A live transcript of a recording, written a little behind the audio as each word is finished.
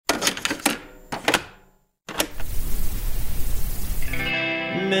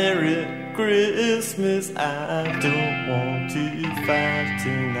Merry Christmas. I don't want to fight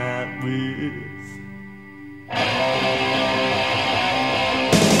tonight with.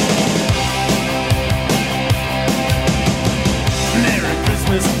 Merry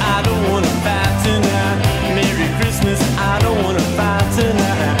Christmas, I don't wanna fight tonight. Merry Christmas, I don't wanna fight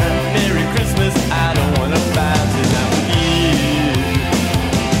tonight. Merry Christmas, I don't wanna fight tonight with you.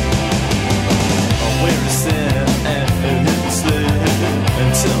 Where is Santa and his sled?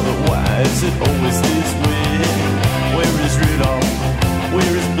 And tell me why is it always this way? Where is Rudolph?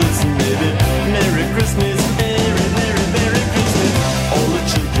 Where is Blitzen, baby? Merry Christmas, Merry, Merry, Merry Christmas. All the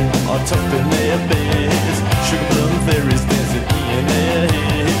children are tucked in their beds. Sugar plum fairies dancing in their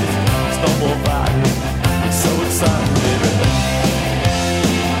heads. Snowball fighting, it's so exciting, baby.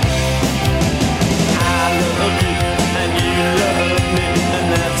 I love you and you love me, and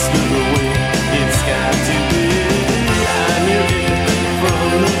that's the way it's got to be. I knew it from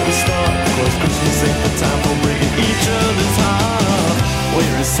the start, 'cause Christmas ain't the time for breaking each other's heart.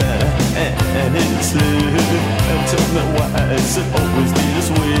 Where is Santa and his sled? And tell me why is it always this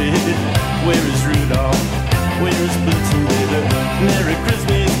way? Where is Rudolph? Where is Blitzen, baby? Merry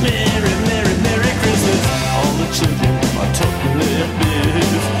Christmas, Merry, Merry, Merry Christmas. All the children are tucked in their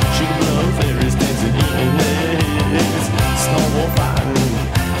beds. Sugar plum fairies dancing in their heads. Snowball fighting,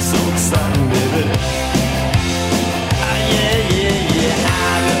 so exciting, baby. Ah, yeah, yeah, yeah.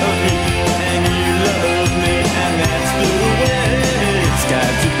 I love you and you love me, and that's the way it's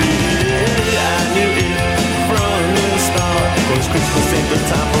got to be. I knew it from the start, 'cause Christmas ain't the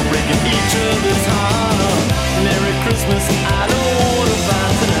time for breaking each other's heart. Merry Christmas, I don't want to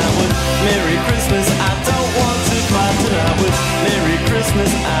fight tonight with. Merry Christmas, I don't want to fight tonight with. Merry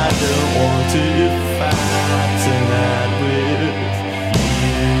Christmas, I don't want to fight tonight with you.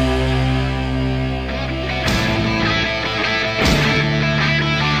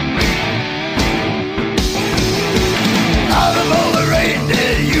 Out of all the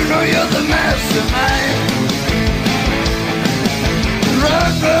reindeer, you know you're the mastermind.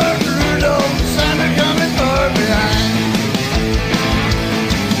 Run, run, Rudolph, Santa coming far behind.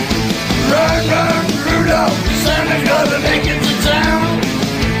 Run, run, Rudolph, Santa gotta make it to town.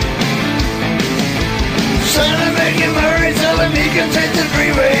 Santa make him hurry, tell him he can take the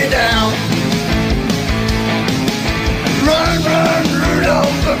freeway down. Run, run,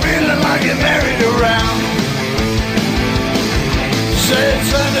 Rudolph, I'm feeling like a merry-go-round. Said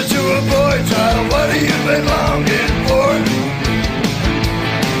Santa to a boy child, what have you been longing for?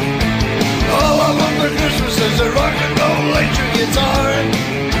 All I want for Christmas is a rock and roll electric guitar.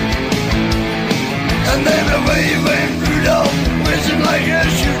 And then away went Rudolph, whizzing like a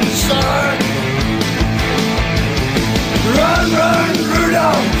shooting star. Run, run,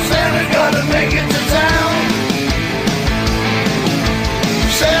 Rudolph, Santa gotta make it to town.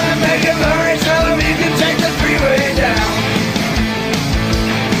 Santa make him hurry, tell him he can take the freeway down.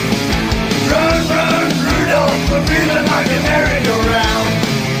 Run, run, Rudolph, we're feeling like a merry-go-round.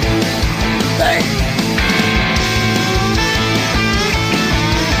 Hey!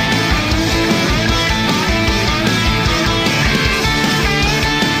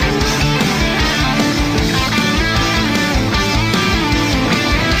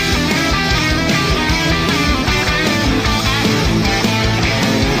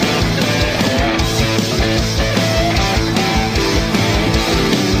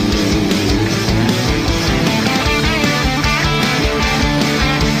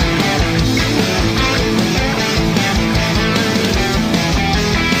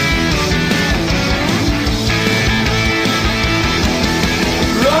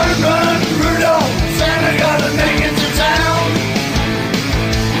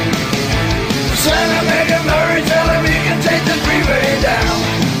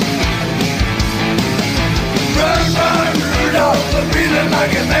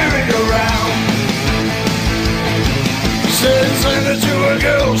 Like a merry-go-round. Said Santa to a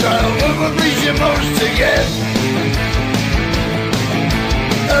girl child, what would please you most to get?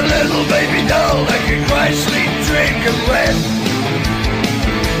 A little baby doll that can cry, sleep, drink, and wet.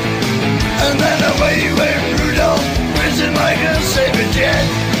 And then away went Rudolph, whizzing like a saber jet.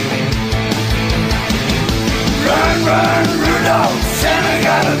 Run, run, Rudolph, Santa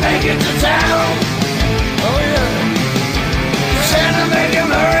gotta make it to town. Oh yeah. Santa make him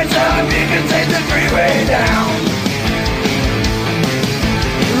hurry, tell him he can take the freeway down.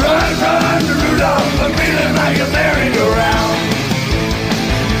 Run, run, Rudolph, I'm feeling like a merry-go-round.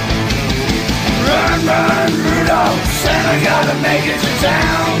 Run, run, Rudolph, Santa gotta make it to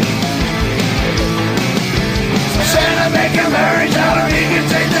town. Santa make him hurry, tell him he can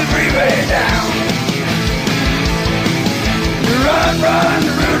take the freeway down. Run, run,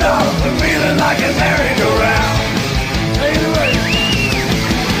 Rudolph.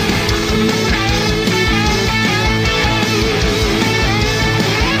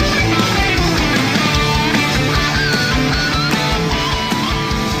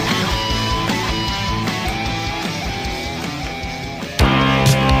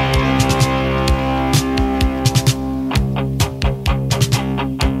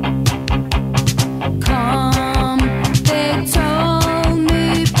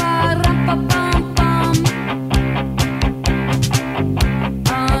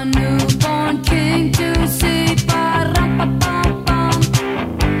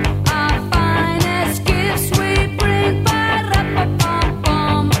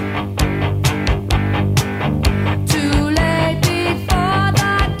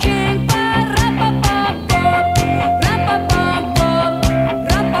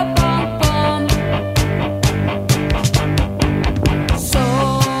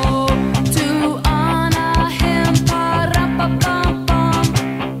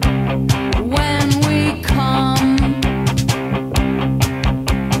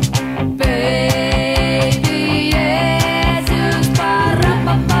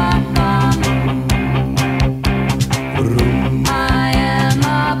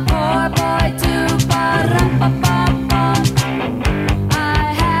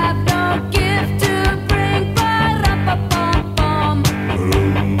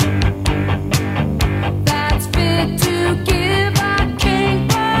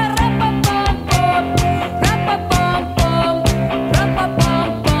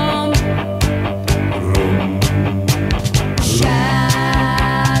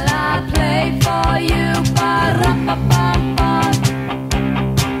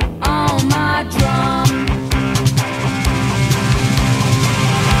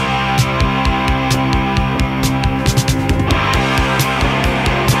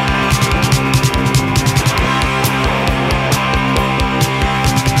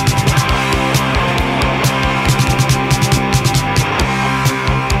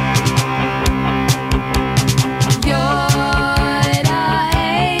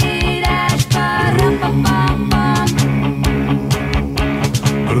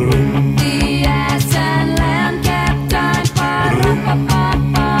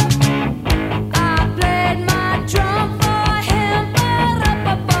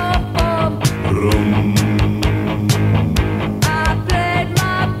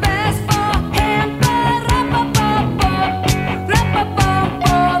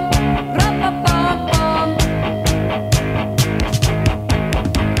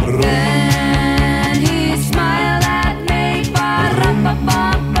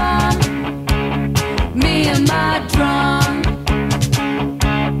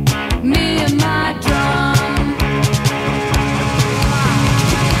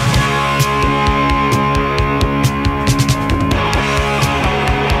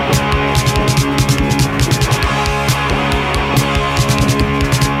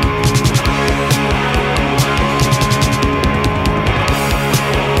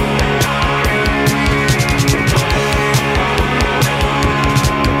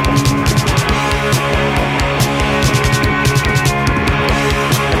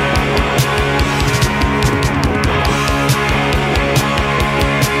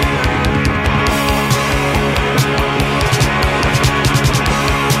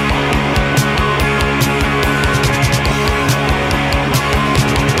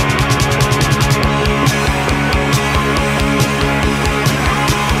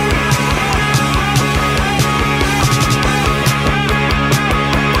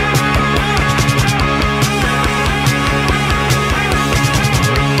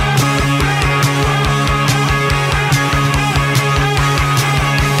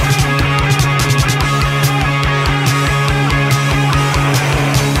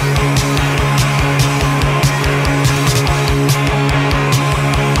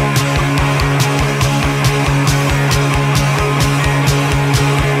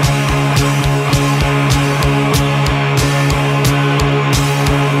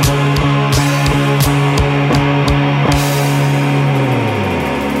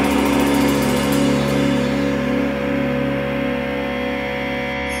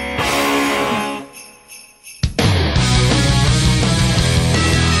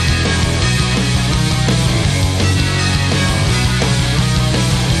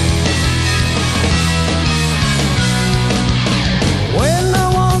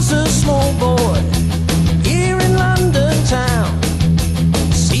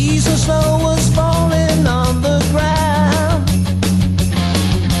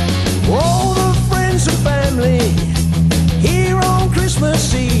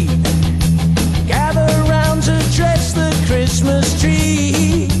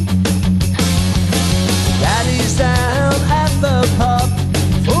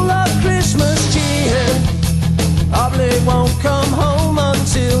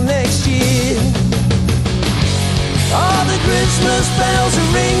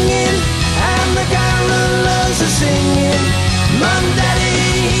 Mom, Daddy,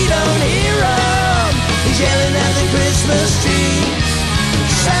 he don't hear 'em. He's yelling at the Christmas tree.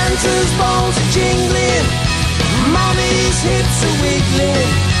 Santa's balls are jingling, Mommy's hips are wiggling,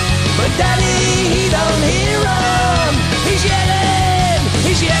 but Daddy, he don't hear 'em. He's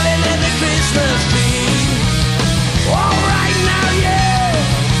yelling at the Christmas tree. All right now, yeah.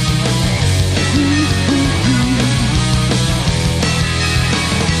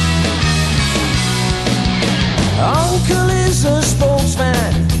 Uncle is a sports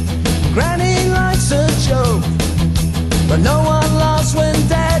fan, Granny likes a joke, but no one laughs when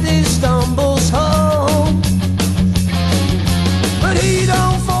Daddy stumbles home. But he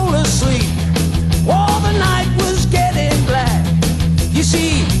don't fall asleep while the night was getting black. You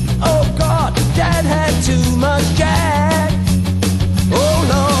see, oh God, Dad had too much Jack. Oh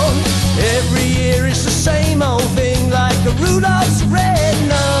Lord, every year it's the same old thing, like a Rudolph's red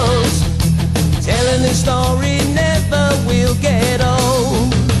nose. Telling this story never will get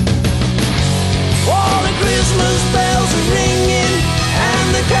old. All the Christmas bells are ringing and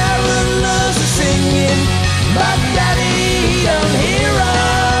the carolers are singing, but Daddy, he don't hear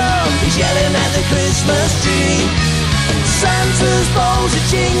 'em. He's yelling at the Christmas tree. Santa's balls are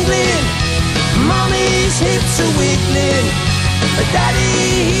jingling, Mommy's hips are wiggling, but Daddy,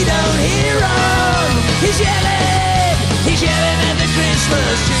 he don't hear 'em. He's yelling at the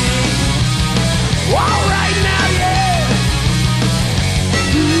Christmas tree. All right now, yeah.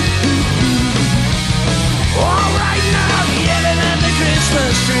 All right now, yelling at the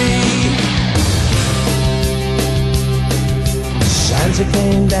Christmas tree. Santa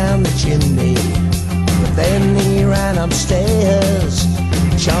came down the chimney, but then he ran upstairs.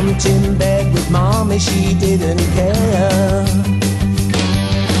 Jumped in bed with Mommy, she didn't care.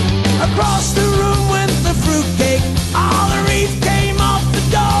 Across the room went the fruitcake, all the wreath came off the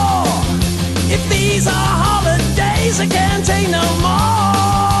door. If these are holidays, I can't take no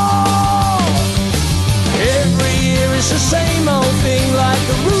more. Every year it's the same old thing, like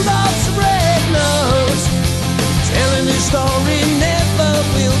a Rudolph's red nose. Telling this story never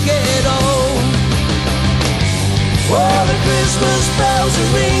will get old. Oh, the Christmas bells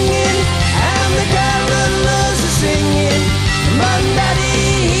are ringing and the carolers are singing, but Daddy,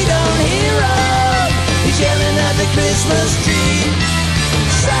 he don't hear 'em. He's yelling at the Christmas tree.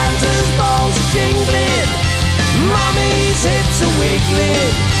 Santa's balls are jingling, Mommy's hips are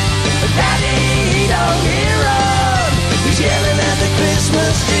wiggling, but Daddy, he don't hear 'em. He's yelling at the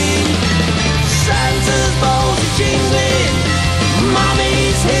Christmas tree. Santa's balls are jingling,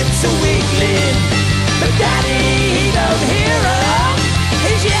 Mommy's hips are wiggling, but Daddy, he don't hear 'em.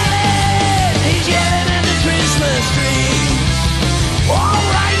 He's yelling at the Christmas tree. All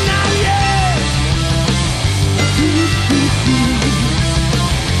right now, yeah.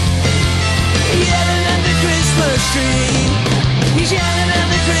 Yelling at the Christmas tree. He's yelling at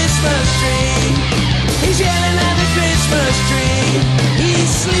the Christmas tree. He's yelling at the Christmas tree. He's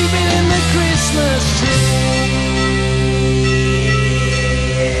sleeping in the Christmas tree.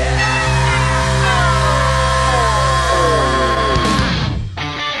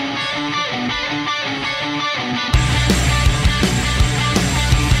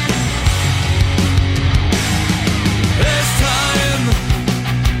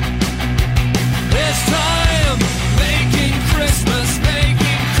 This time, making Christmas.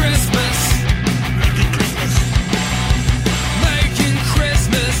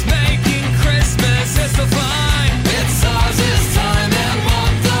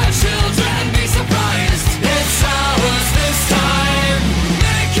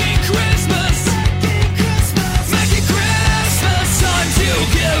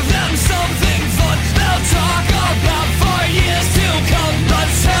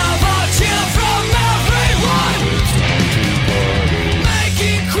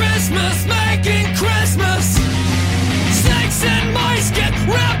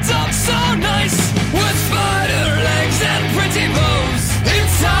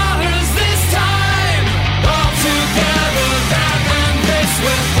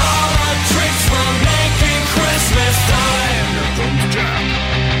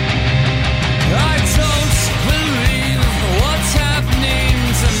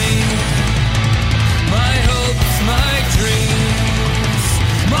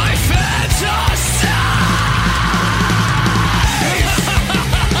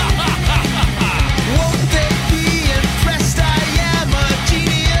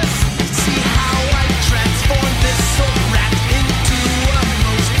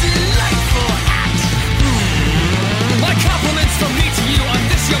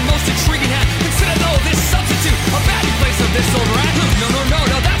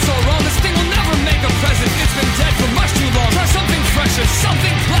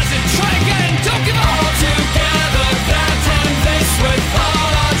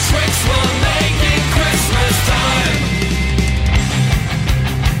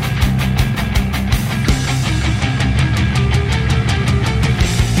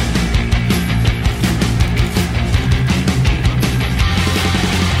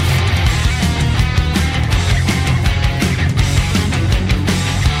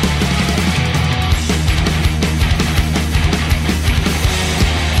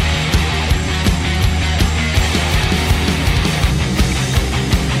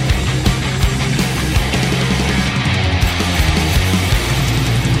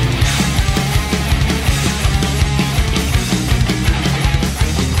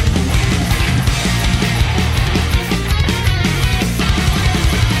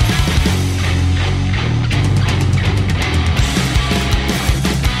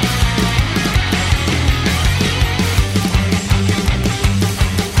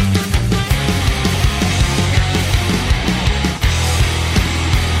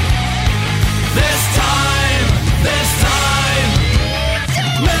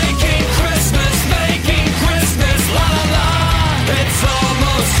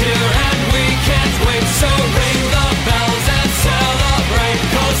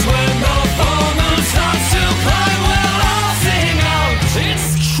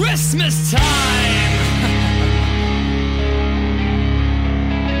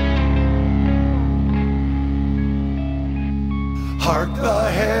 Hark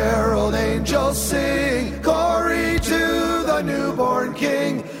the herald angels sing, glory to the newborn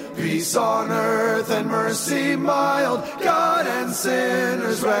King. Peace on earth and mercy mild, God and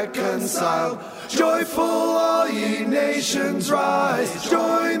sinners reconciled. Joyful all ye nations rise,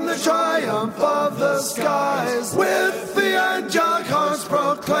 join the triumph of the skies. With the angelic horns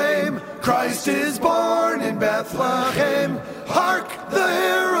proclaim, Christ is born in Bethlehem. Hark the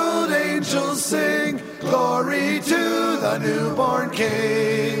herald angels sing, glory to the newborn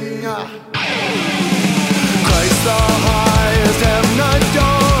King. Christ the highest heaven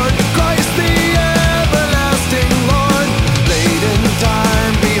adored, Christ the everlasting Lord. Late in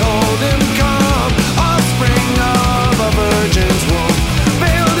time, behold him come, offspring of a virgin's womb.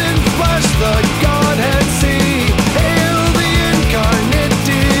 Veiled in flesh, the Godhead see, hail the incarnate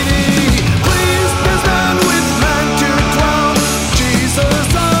deity. Pleased as man with man to dwell, Jesus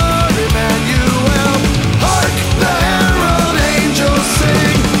our Emmanuel. Hark the herald angels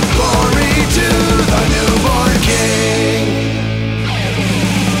sing, glory to the newborn King.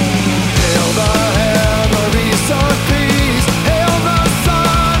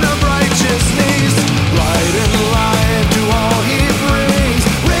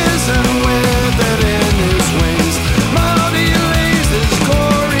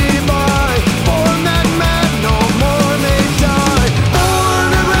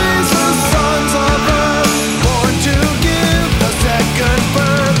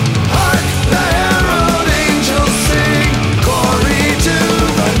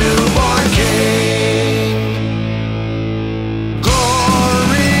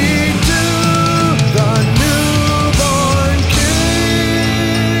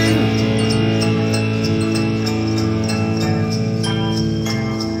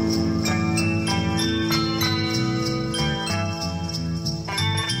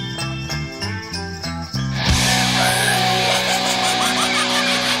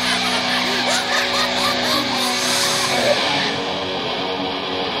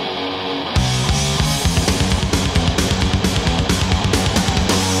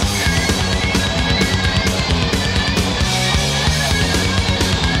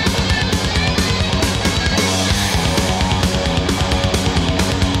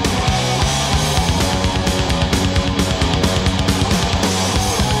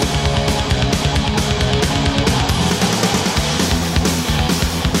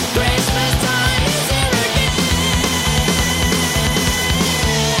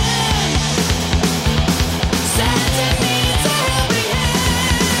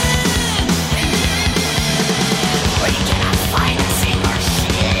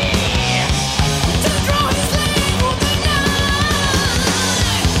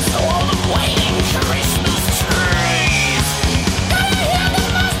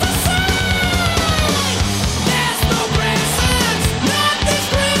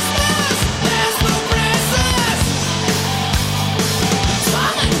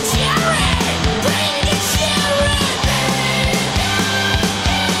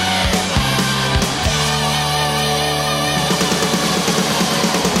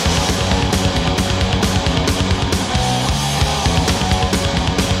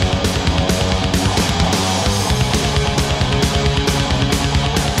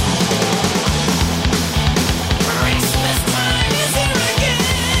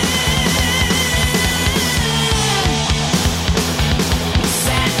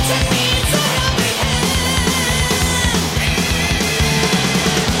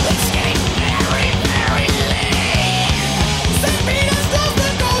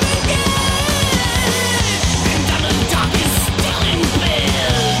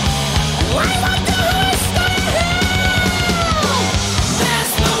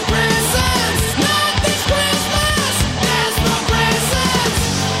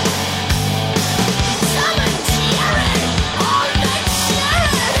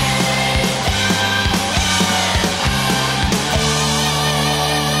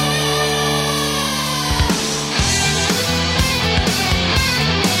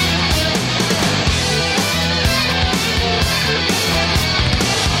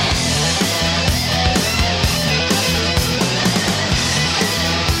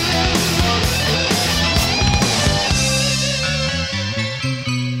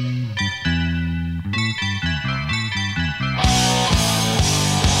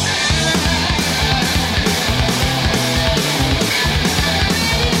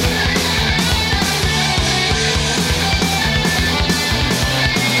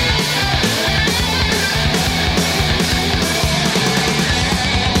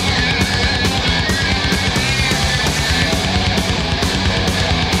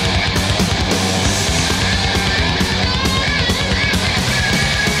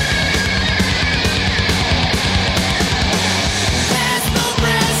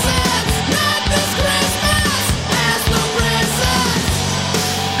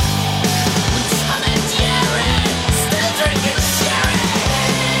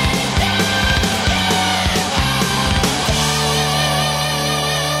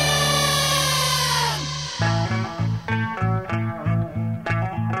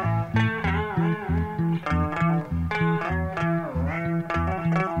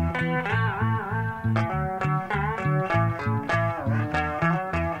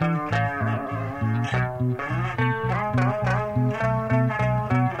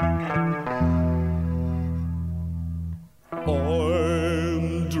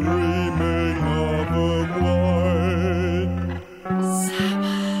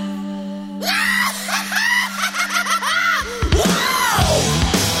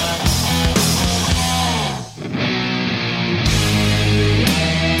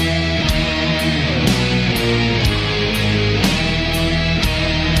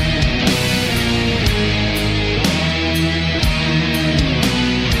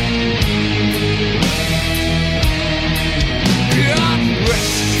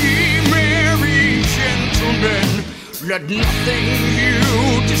 Let nothing you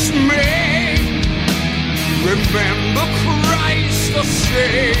dismay. Remember Christ the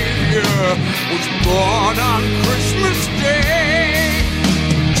Savior was born on Christmas Day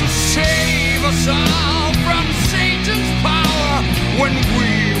to save us all from Satan's power when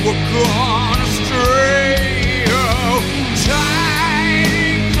we were gone astray. Oh,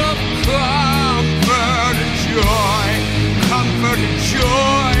 tidings of comfort and joy, comfort and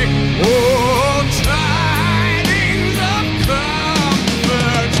joy. Oh, tidings of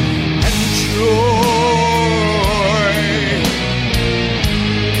comfort and joy.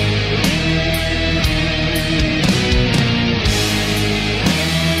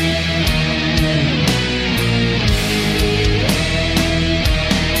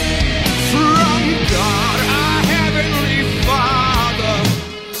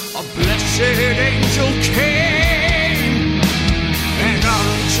 Angel came, and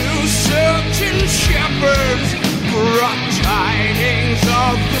unto certain shepherds brought tidings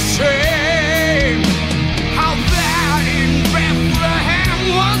of the same, how that in Bethlehem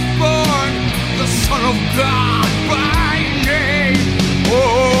was born the Son of God by name.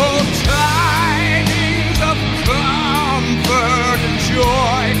 Oh, tidings of comfort and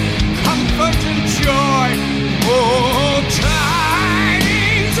joy, comfort and joy. Oh,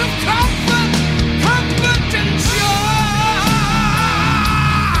 tidings of comfort, comfort and joy.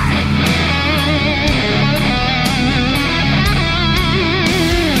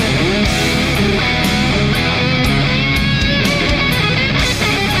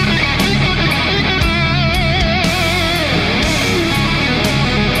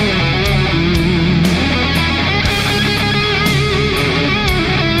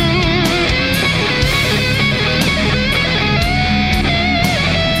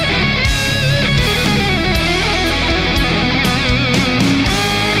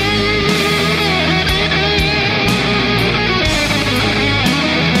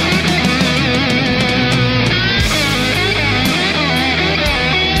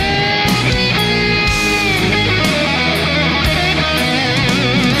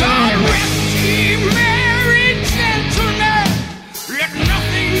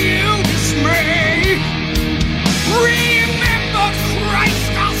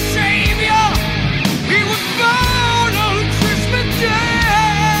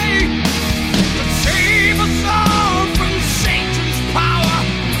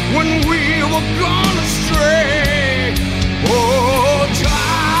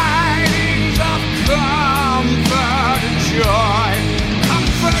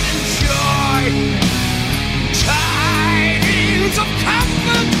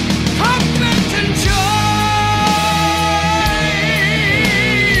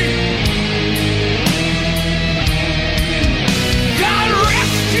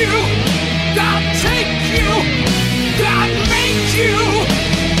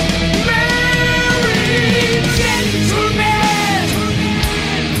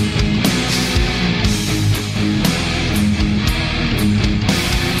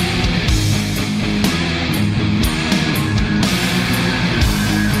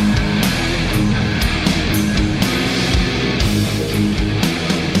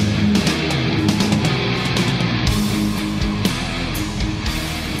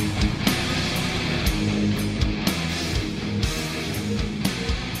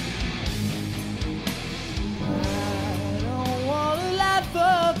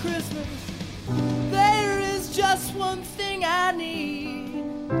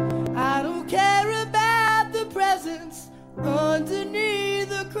 Underneath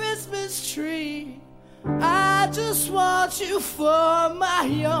the Christmas tree, I just want you for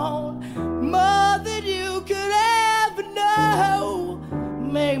my own, more than you could ever know.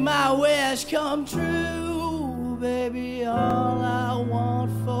 Make my wish come true, baby. All I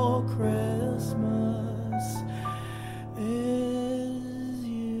want for Christmas is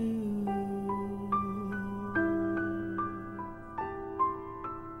you.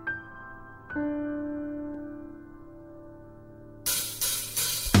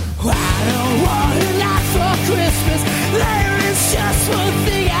 I don't want a lot for Christmas. There is just one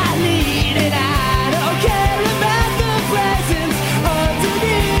thing I need, and I don't care about the presents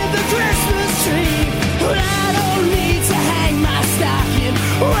underneath the Christmas tree. But I don't need to hang my stocking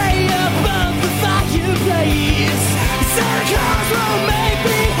way up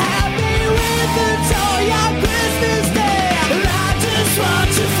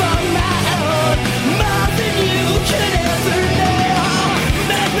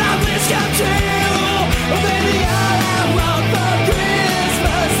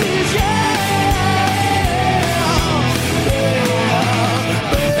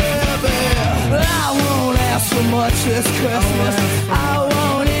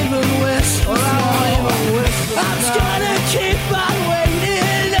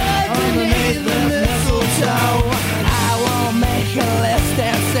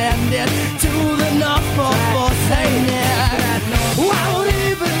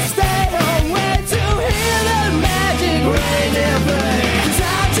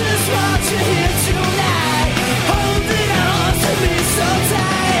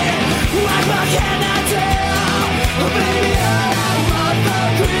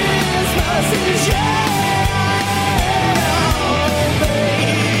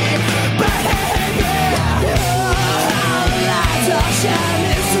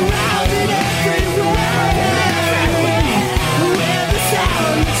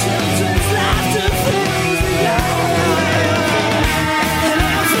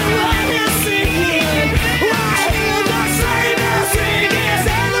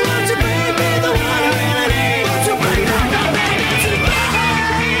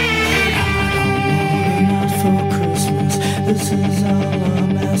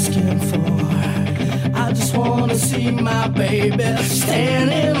see my baby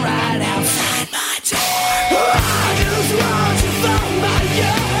standing right outside my door. I just want you for my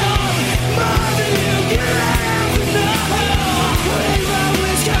young, more than you can ever know. Make my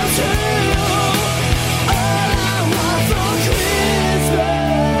wish come true. All I want for Christmas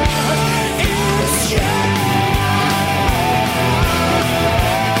is you.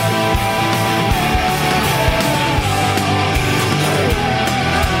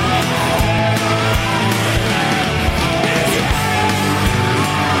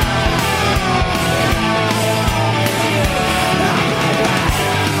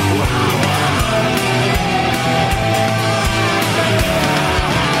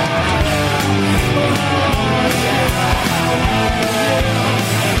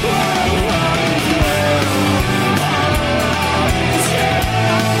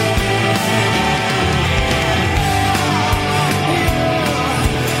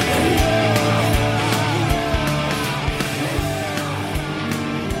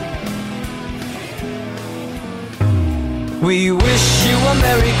 We wish you a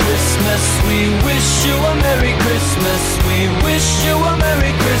Merry Christmas. We wish you a Merry Christmas. We wish you a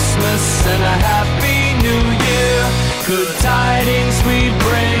Merry Christmas and a Happy New Year. Good tidings we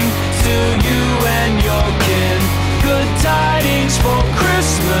bring to you and your kin. Good tidings for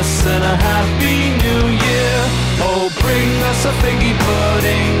Christmas and a Happy New Year. Oh, bring us a figgy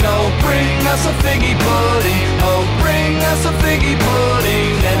pudding. Oh, bring us a figgy pudding. Oh, bring us a figgy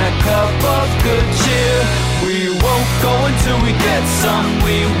pudding and a cup of good cheer. We won't go until we get some.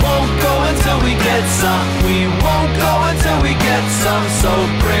 We won't go until we get some. We won't go until we get some. So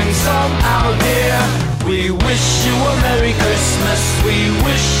bring some out here. We wish you a Merry Christmas. We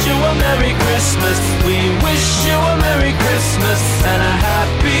wish you a Merry Christmas. We wish you a Merry Christmas and a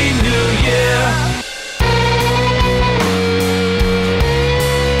Happy New Year.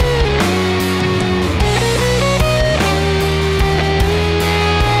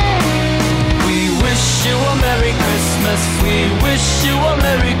 We wish you a Merry Christmas. We wish you a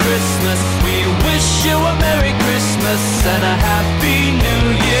Merry Christmas and a Happy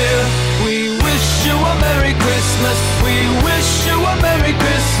New Year. We wish you a Merry Christmas. We wish you a Merry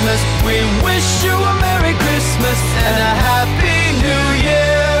Christmas. We wish you a Merry Christmas and a Happy New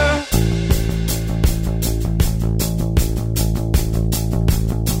Year.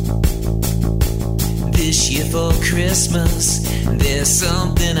 This year for Christmas, there's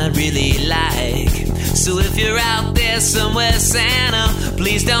something I'd really like. So if you're out there somewhere, Santa,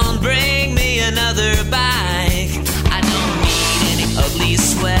 please don't bring me another bike. I don't need any ugly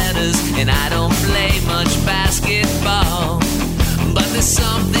sweaters, and I don't play much basketball. But there's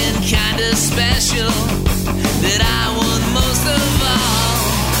something kinda special that I want most of all.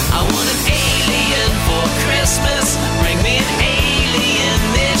 I want an alien for Christmas. Bring me an alien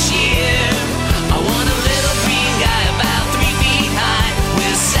this year. I want a little green guy about 3 feet high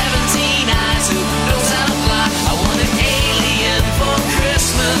with 17 eyes who knows how to fly. I want an alien for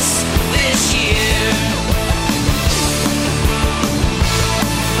Christmas this year.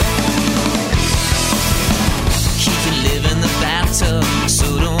 He can live in the bathtub, so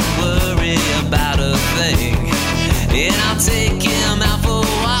don't worry about a thing. And I'll take him out for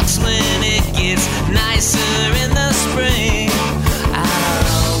walks when it gets nicer in the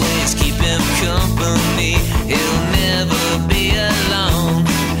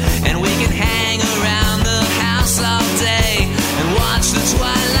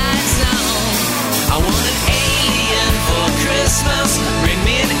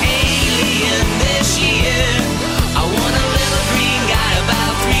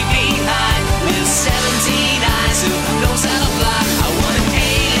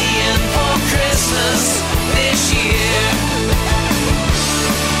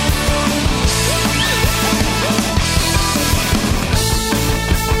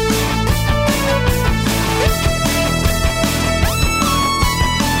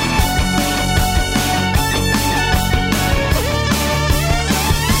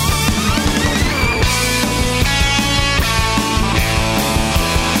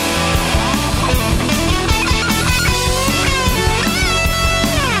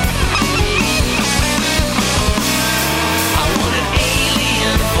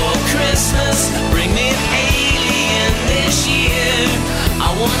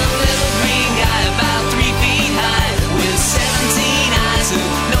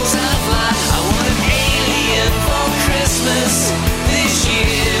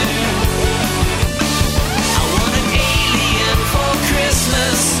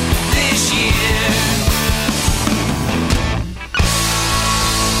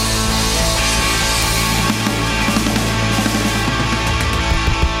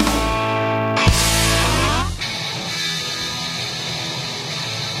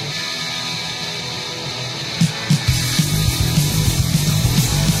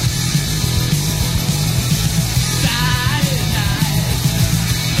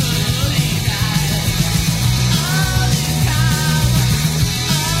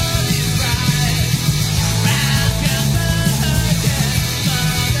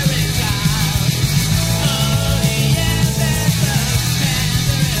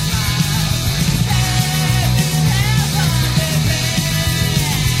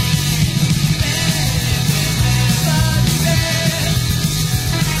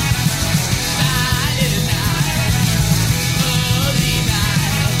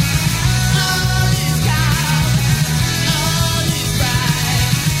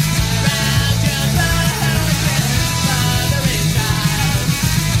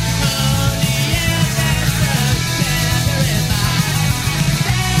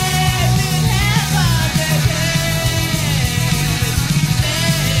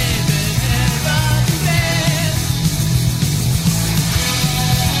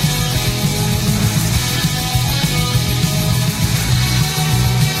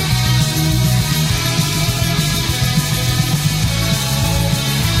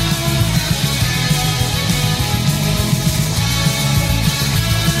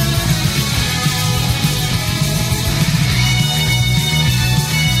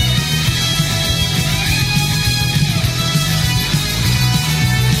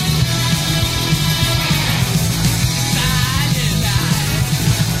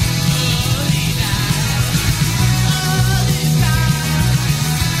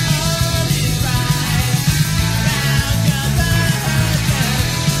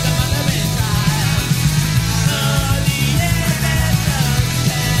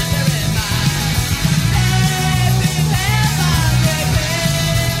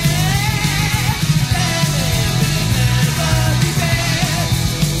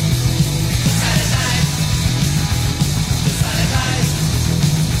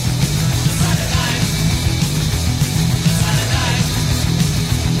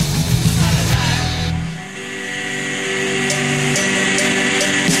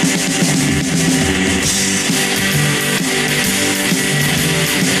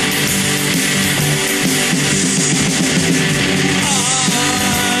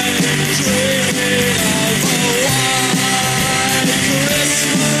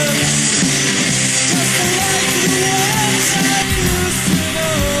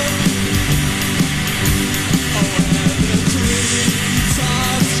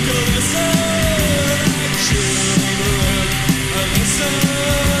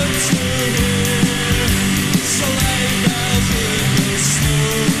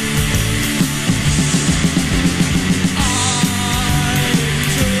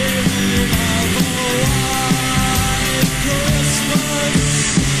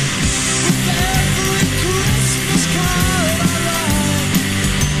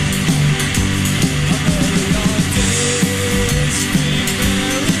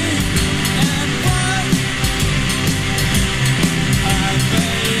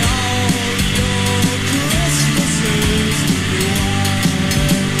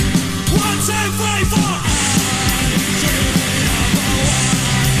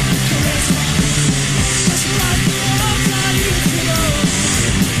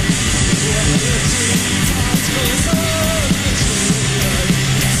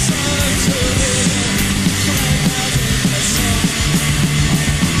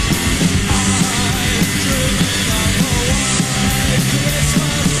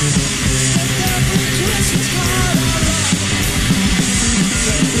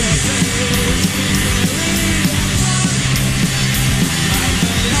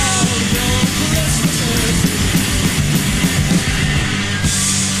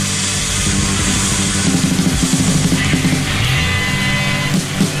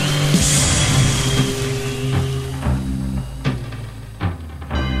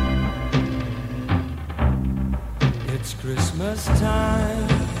Christmas time,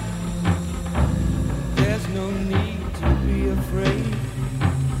 there's no need to be afraid.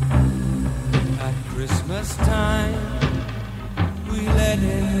 At Christmas time, we let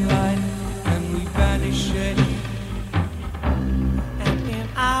in light and we banish shade. And in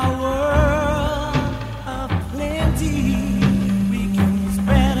our world of plenty, we can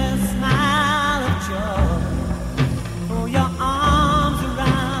spread a smile of joy. Throw your arms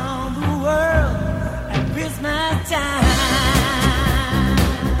around the world at Christmas time.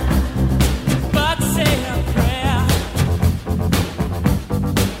 But say a prayer,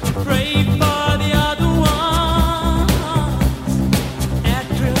 pray for the other ones. At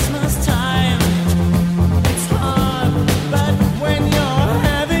Christmas time, it's hard, but when you're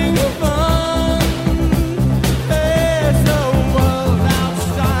having fun, there's no world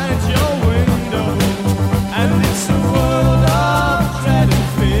outside your window, and it's a world of dread and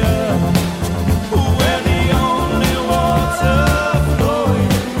fear, where the only water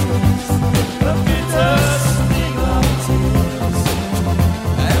flowing is the bitter sting of tears,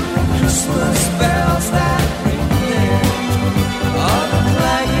 and the Christmas bells that ring there are the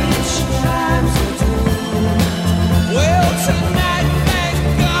clanging chimes of doom. Well, tonight, thank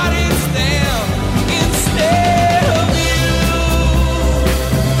God it's them instead of you.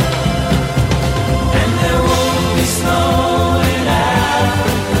 And there won't be snow in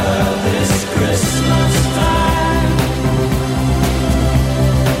Africa this Christmas time.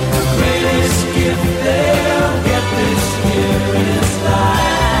 The greatest gift they'll get this year is life.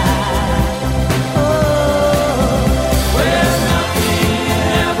 Oh, where nothing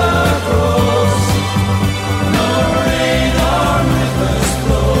ever grows, no rain or rivers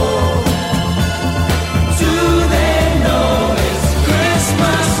flow. Do they know it's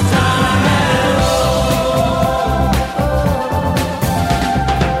Christmas time at all?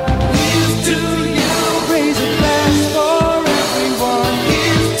 Here's to you, raise a glass for everyone.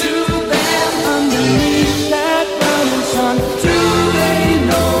 Here's to them underneath that burning sun. Do they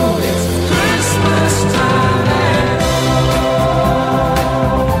know it's Christmas time at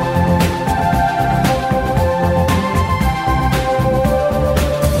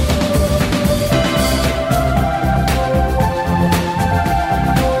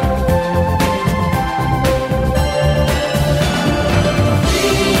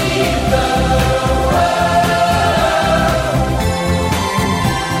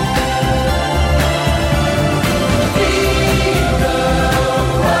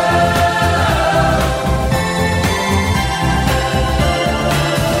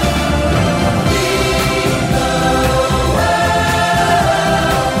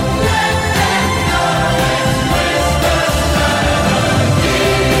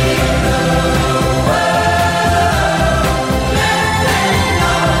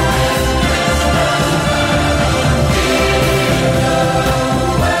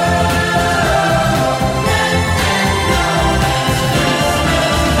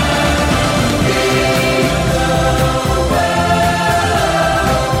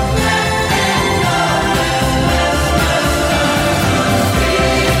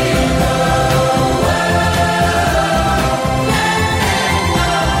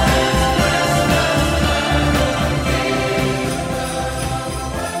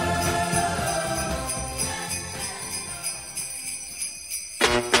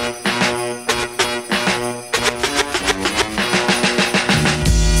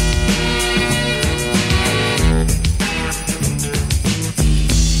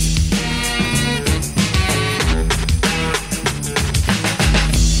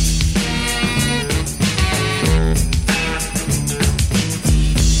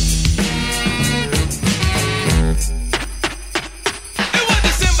It was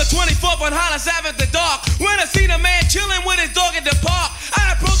December 24th on Hollis Ave at the dark, when I seen a man chilling with his dog at the park.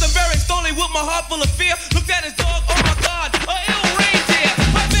 I approached him very slowly with my heart full of fear. Looked at his dog, oh my God, a ill reindeer.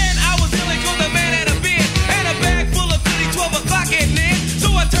 But then I was ill because the man had a beard and a bag full of goodies, 12 o'clock at night. So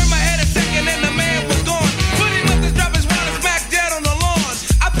I turned my head a second and the man was gone. But he left his drop his wallet smack dead on the lawn.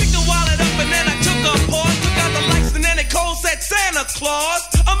 I picked the wallet up and then I took a pause, took out the lights and then it cold said Santa Claus.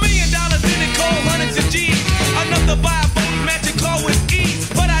 $1 million in it cold, hundreds of G's, enough to buy a boat magic car with ease.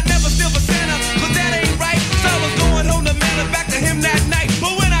 But I never steal for Santa, cause that ain't right. So I was going home to mail it back to him that night.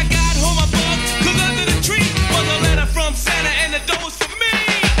 But when I got home I bugged, cause under the tree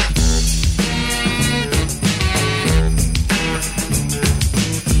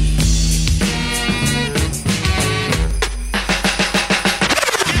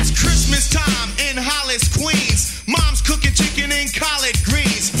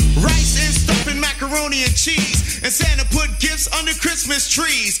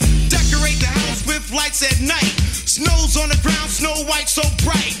trees. Decorate the house with lights at night. Snow's on the ground, snow white so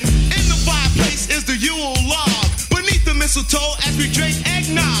bright. In the fireplace is the Yule log. Beneath the mistletoe as we drink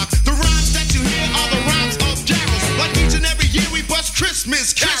eggnog. The rhymes that you hear are the rhymes of carols. Like each and every year we bust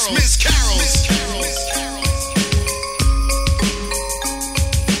Christmas carols. Christmas carols.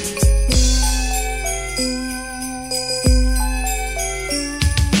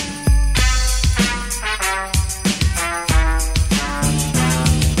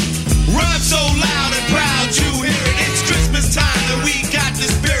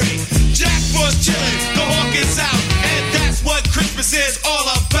 Is all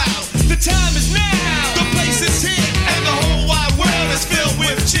about. The time is now. The place is here, and the whole wide world is filled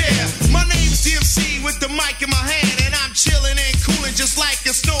with cheer. My name's DMC with the mic in my hand, and I'm chilling and cooling just like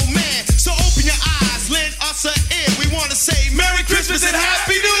a snowman. So open your eyes, lend us an ear. We want to say Merry Christmas and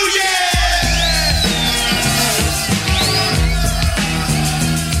Happy New Year.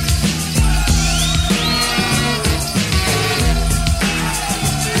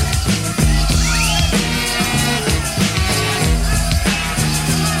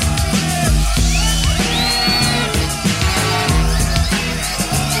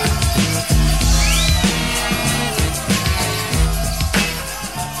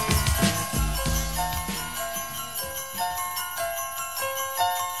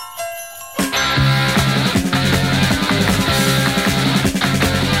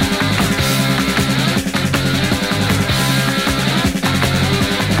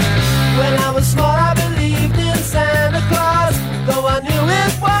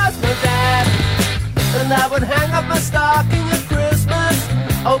 I would hang up my stocking at Christmas,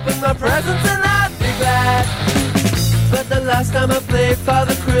 open my presents and I'd be glad. But the last time I played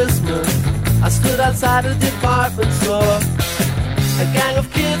Father Christmas, I stood outside a department store. A gang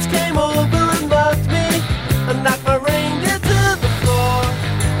of kids came over and mugged me and knocked my reindeer to the floor.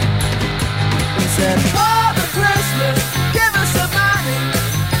 He said, Father Christmas, give us some money,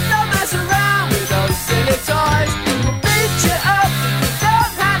 don't mess around with those silly toys. We'll beat you up if you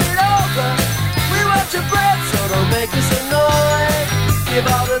don't hand it over. We want your bread, so don't make us annoyed. Give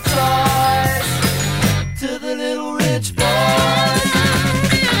all the toys to the little rich boys.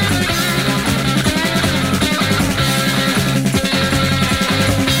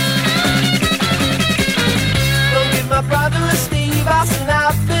 Don't give my brother a Steve Austin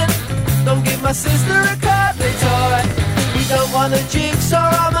outfit. Don't give my sister a cuddly toy. We don't want a jigsaw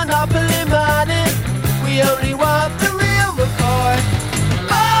or Monopoly money. We only want the real McCoy.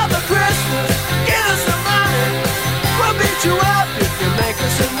 Father Christmas, give us some money. We'll beat you up if you make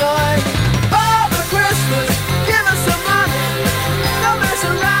us annoyed. Father Christmas, give us some money. Don't mess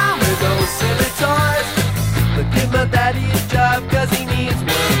around with those silly toys. But give my daddy a job cause he needs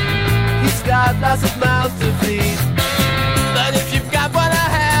one. He's got lots of mouths to feed. But if you've got one, I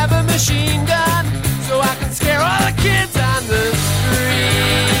have a machine gun, so I can scare all the kids on the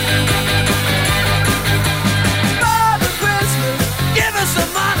street. Father Christmas, give us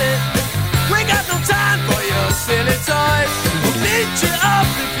some money. We got no time for your silly toys. We'll beat you up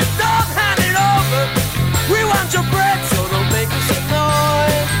if you don't hand it over. We want your bread, so don't make us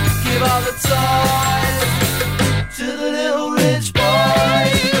annoyed. Give all the toys to the little rich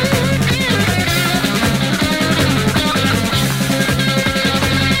boys.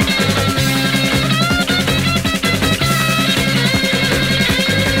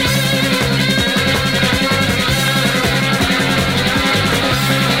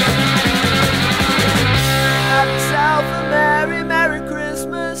 Have yourself a merry, merry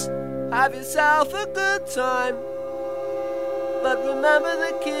Christmas. Have yourself a good time. But remember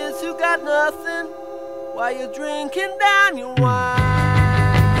the kids who got nothing while you're drinking down your wine.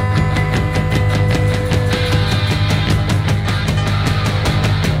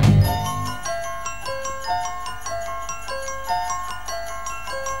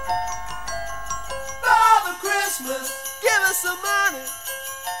 Father Christmas, give us some money.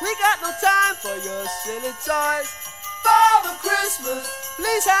 We got no time for your silly toys. Father Christmas,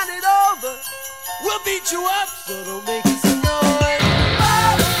 please hand it over. We'll beat you up, so don't make us annoyed.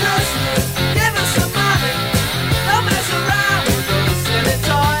 Father Christmas, give us some money. Don't mess around with those silly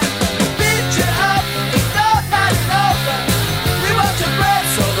toys. We'll beat you up, don't hand it over. We want your bread,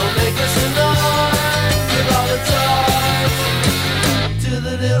 so don't make us annoyed. Give all the toys to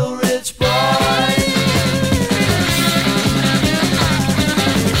the little rich boys.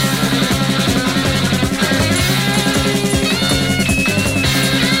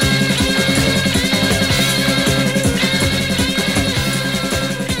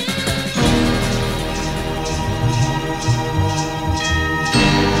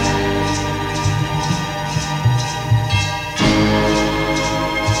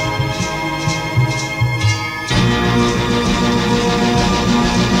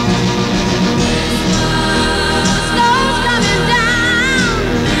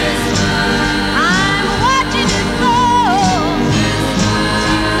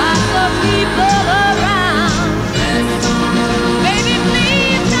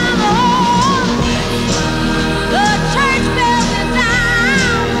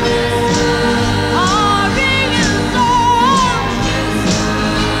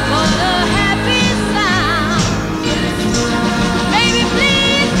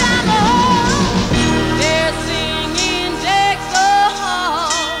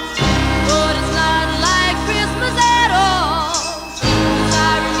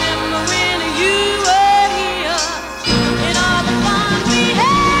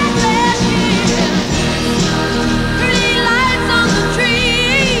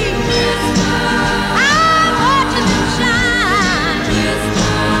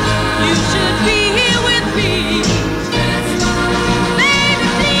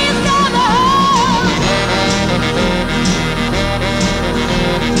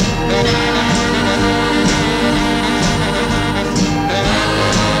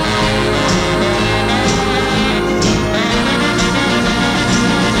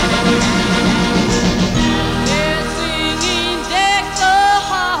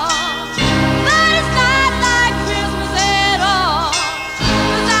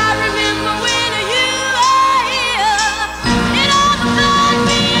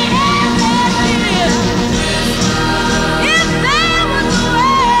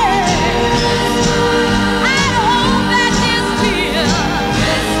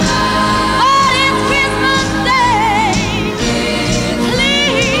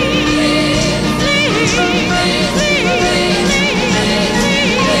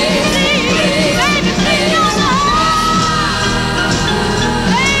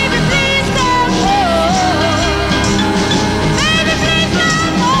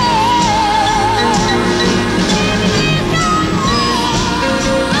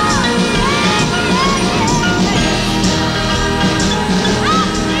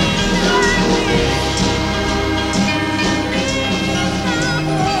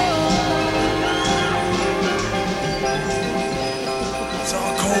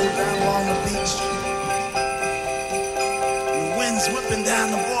 slipping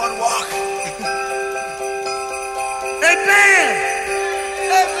down the boardwalk. Hey, man!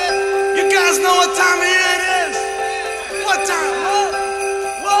 Hey, man! You guys know what time of year it is? What time?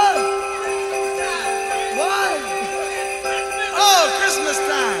 What? Oh, Christmas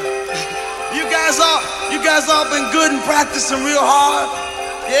time. You guys all been good and practicing real hard?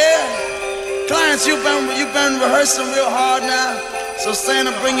 Yeah? Clarence, you've been rehearsing real hard now. So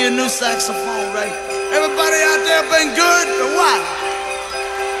Santa, bring you a new saxophone, right? Everybody out there been good or what?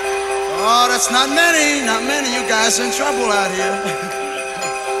 Oh, that's not many. You guys are in trouble out here.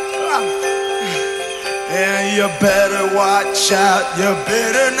 Yeah, you better watch out. You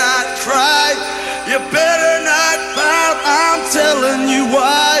better not cry. You better not pout. I'm telling you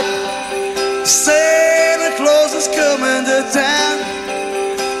why. Santa Claus is coming to town.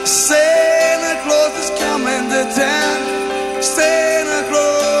 Santa Claus is coming to town. Santa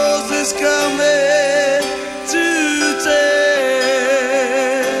Claus is coming to town.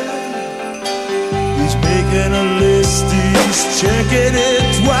 He's making a list, he's checking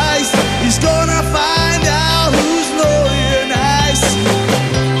it twice. He's gonna find out who's naughty and nice.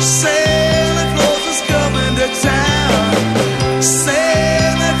 Santa Claus is coming to town.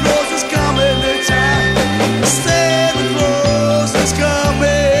 Santa Claus is coming to town. Santa Claus is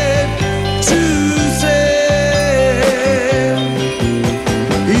coming to town.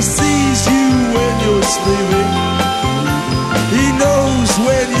 He sees you when you're sleeping. He knows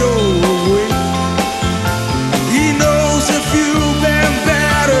when you're awake. He knows if you've been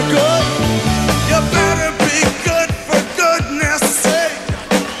bad or good. You better be good for goodness sake.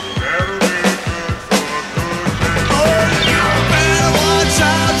 Oh, you better watch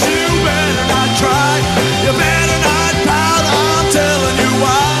out. You better not try. You better not pout. I'm telling you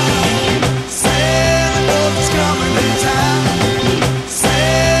why. Santa Claus is coming to town.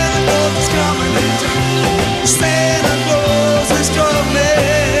 Santa Claus is coming to town. Santa Claus is coming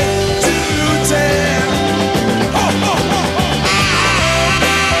to town. Ho, ho, ho, ho.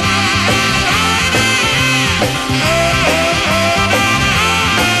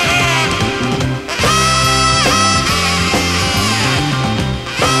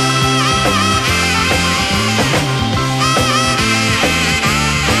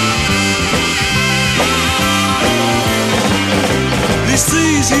 He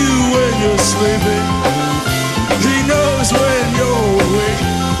sees you when you're sleeping. He knows when you're awake.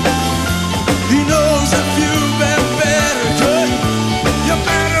 He knows if you've been bad or good. You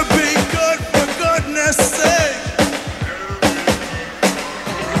better be good for goodness sake.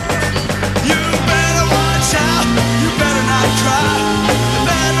 You better watch out. You better not cry. You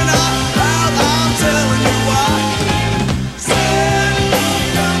better not pout. I'm telling you why. Santa Claus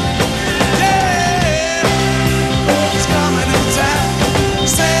is coming to town.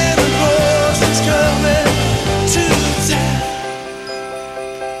 Santa Claus is coming to town.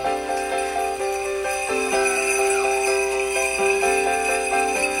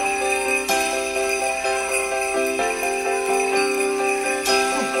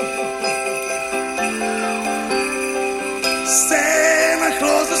 Santa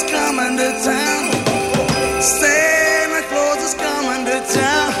Claus is coming to town. Santa Claus is coming to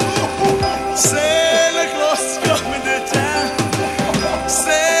town. Santa Claus is coming to town.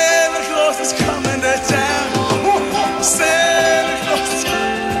 Santa Claus is coming to town. Santa Claus is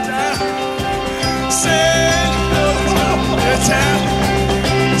coming to town. Santa Claus is coming to town.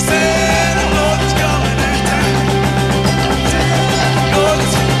 Santa Claus is coming to town. Santa Claus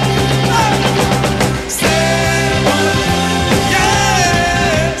is Santa Claus, yeah.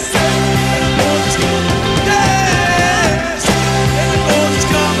 Santa Claus is coming, yeah. Santa Claus is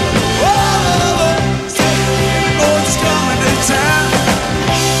coming, oh. Santa Claus is coming to town.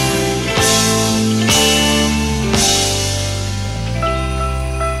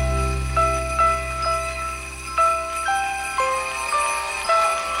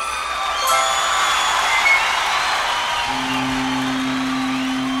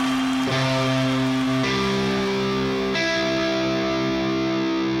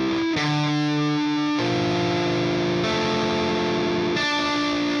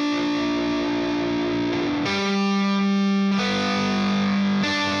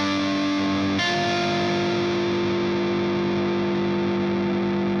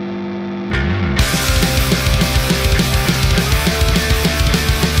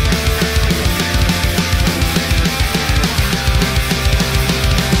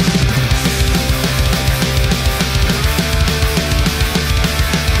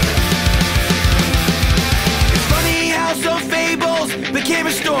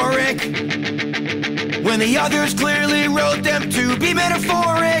 when the others clearly wrote them to be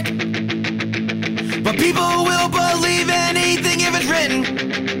metaphoric. But people will believe anything if was written,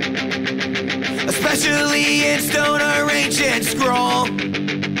 especially in stone or ancient scroll.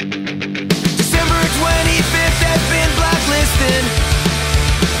 December 25th has been blacklisted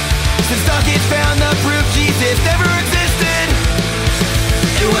since Dawkins found the proof Jesus never existed.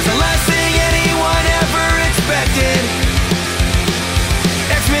 It was the last thing anyone ever expected.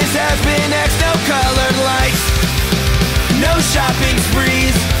 Xmas has been X, no colored lights, no shopping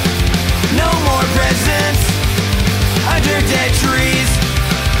sprees, no more presents under dead trees.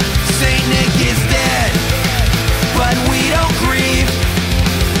 Saint Nick is dead, but we don't grieve.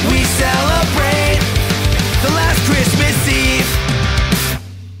 We celebrate the last Christmas Eve.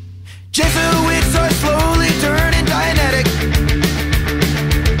 Jesuits are slowly turning Dianetic.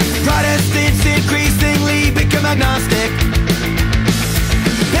 Protestants increasingly become agnostic.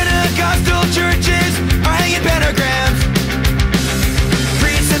 Pentecostal churches are hanging pentagrams.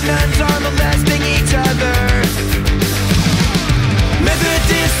 Priests and nuns are molesting each other.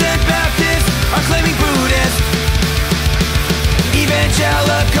 Methodists and Baptists are claiming Buddhists.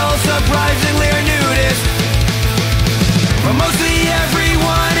 Evangelicals surprisingly are nudists. But mostly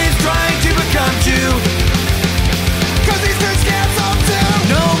everyone is trying to become Jew. Cause Easter scams them too.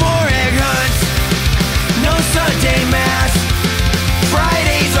 No more egg hunts, no Sunday mass.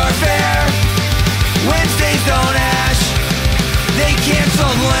 Fridays are fair, Wednesdays don't ash. They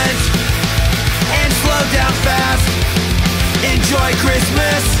canceled Lent and slowed down fast. Enjoy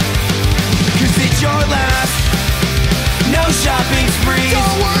Christmas, cause it's your last. No shopping sprees,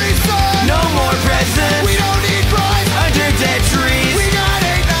 Don't worry, son. no more presents. We don't need Christ. Under dead trees, We got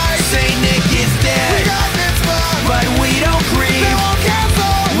 8 nights. Saint Nick is We dead, got mitzvah. but we don't They grieve. won't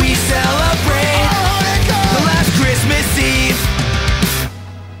cancel. We celebrate Our Hanukkah. the last Christmas Eve.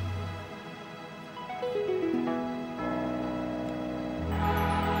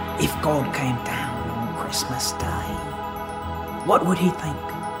 If God came down on Christmas Day, what would he think?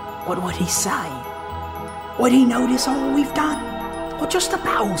 What would he say? Would he notice all we've done? Or just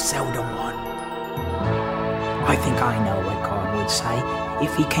about seldom one? I think I know what God would say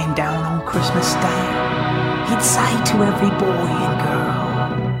if he came down on Christmas Day. He'd say to every boy and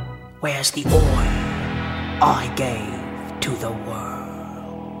girl, where's the oil I gave to the world?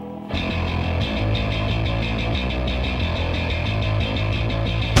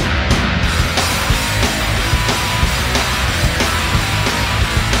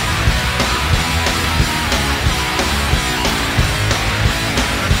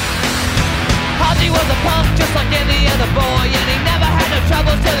 He was a punk just like any other boy, and he never had no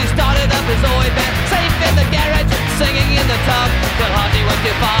troubles till he started up his oi band. Safe in the garage, singing in the tub, till Haji went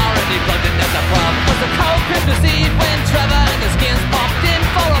too far and he plugged in at the pub. It was a cold Christmas Eve when Trevor and the Skins popped in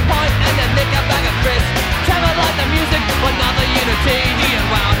for a pint and then nick a bag of crisps. Trevor liked the music, but not the unity. He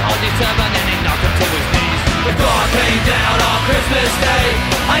unwound Haji's turban and he knocked him to his knees. The God came down on Christmas Day.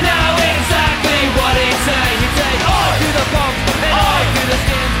 I know exactly what he'd say. He'd say, I to the punk and I to the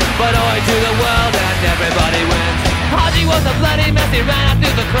Skins, but I to the world and everybody wins. Haji was a bloody mess, he ran out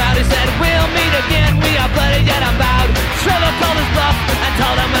through the crowd. He said, we'll meet again, we are bloody yet unbowed. Trevor called his bluff and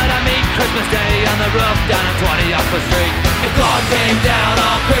told him where to meet. Christmas Day on the roof down on 20 Oxford Street. If God came down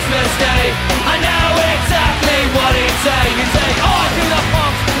on Christmas Day, I know exactly what he'd say. He'd say, I to the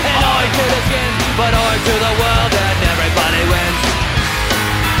punks and I to the Skins, but I to the world and everybody wins.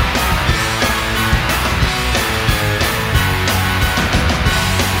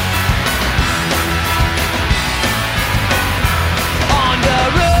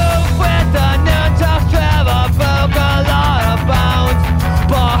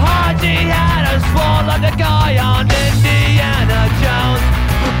 Like the guy on Indiana Jones.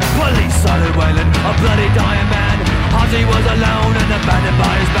 Police started wailing, a bloody dying man. Haji was alone and abandoned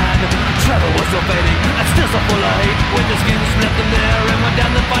by his band. Trevor was still fading and still so full of hate when the Skins left him there and went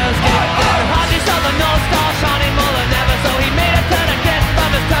down the fire escape. Then Haji saw the North Star shining more than ever, so he made a tourniquet from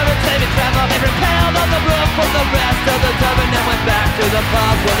his turban, saving Trevor. They repelled on the roof with the rest of the turban and went back to the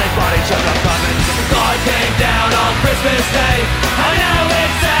pub where they bought each other coming. God came down on Christmas Day. I know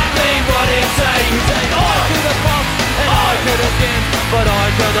exactly what he'd say. He'd say, I to the punk and I to the Skins, but I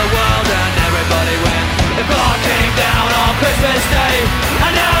to the world and everybody wins. If God came down on Christmas Day, I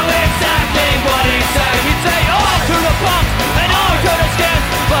know exactly what he'd say. He'd say, I to the punk and I to the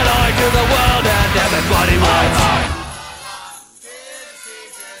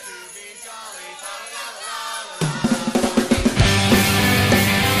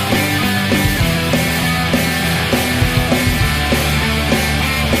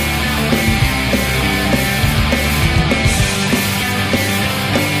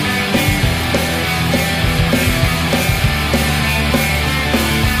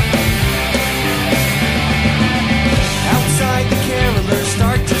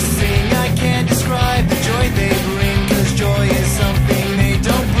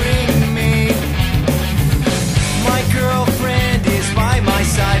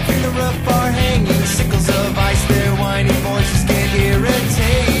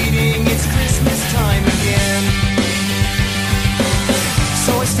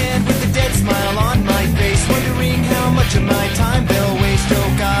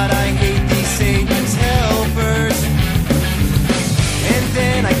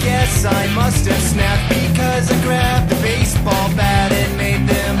guess I must have snapped because I grabbed the baseball bat and made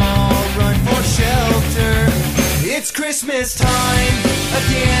them all run for shelter. It's Christmas time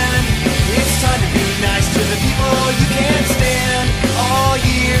again. It's time to be nice to the people you can't stand. All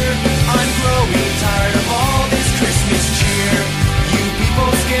year I'm growing tired of all this Christmas cheer. You people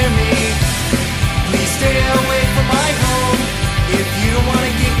scare me. Please stay away from my home. If you don't want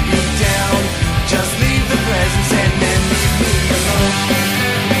to get me down, just leave the presents and then leave me alone.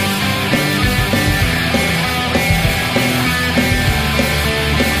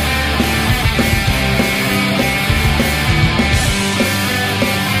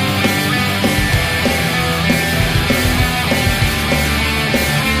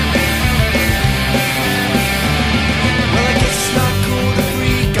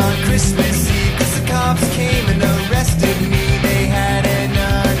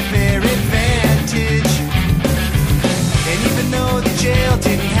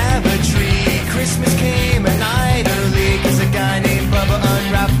 Christmas came a night early cause a guy named Bubba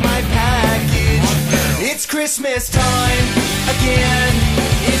unwrapped my package. It's Christmas time again.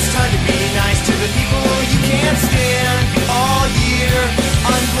 It's time to be nice to the people you can't stand. All year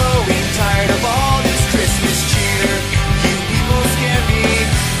I'm growing tired of all this Christmas cheer. You people scare me.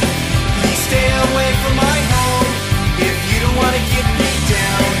 Please stay away from my home. If you don't want to get me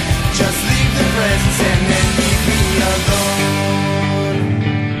down, just leave the presents and then leave me alone.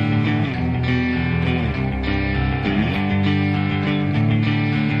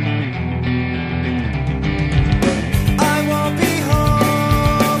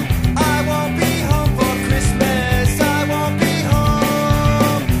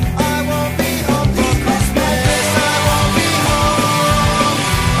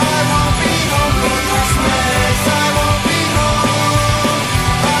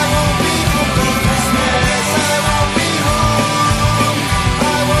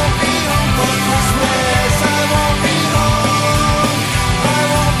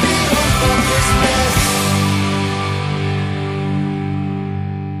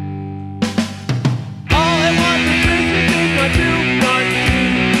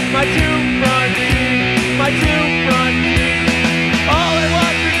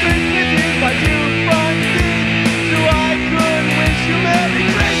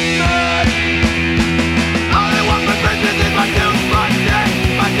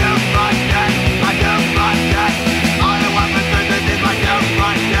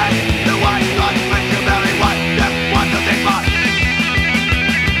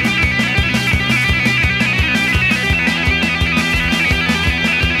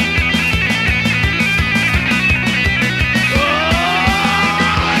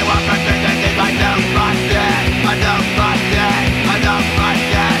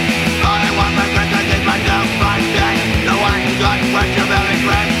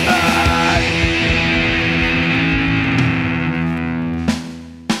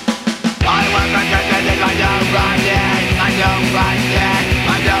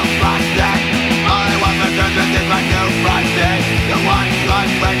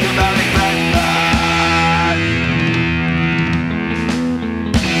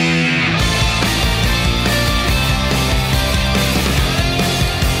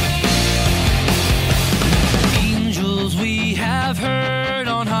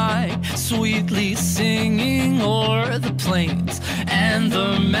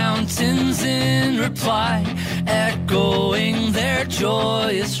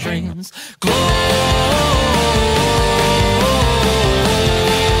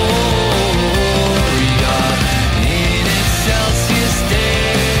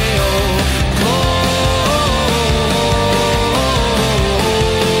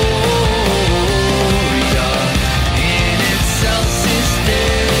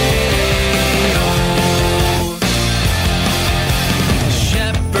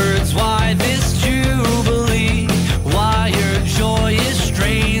 Joyous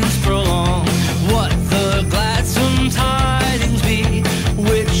strains prolong what the glad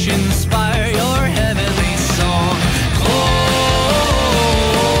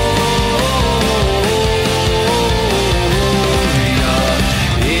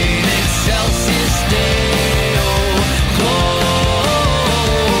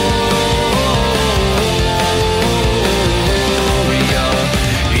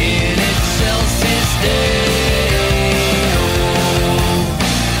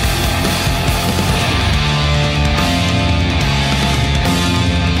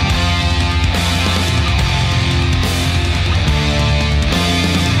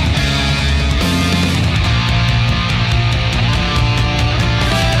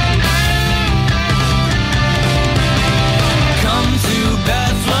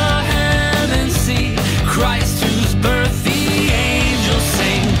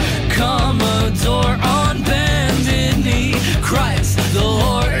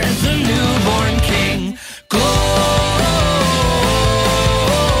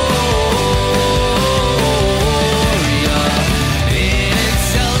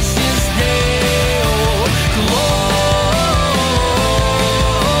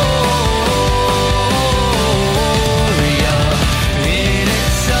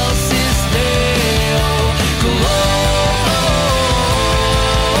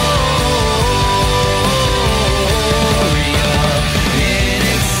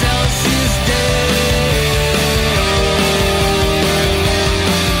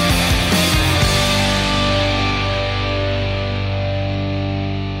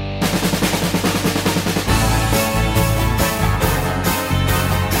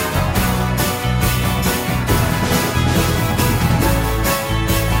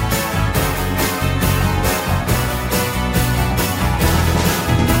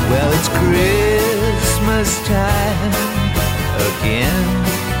Christmas time again.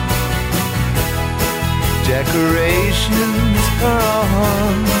 Decorations are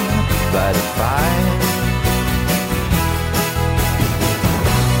on by the fire.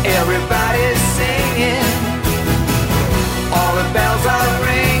 Everybody's singing, all the bells are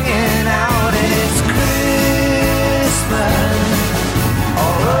ringing out, and it's Christmas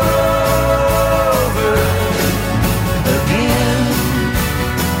all over again.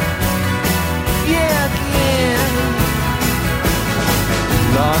 Yeah, again.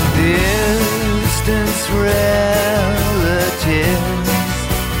 Long distance relatives,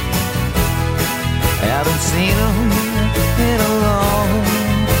 haven't seen them in a long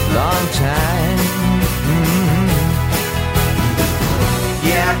time.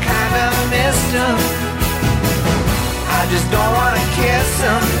 Yeah, I kinda missed them. I just don't wanna kiss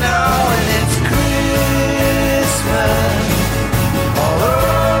them, no. And it's Christmas all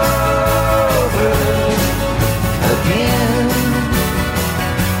over again.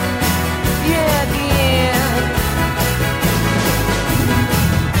 Yeah, again.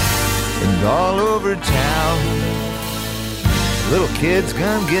 And all over town, little kids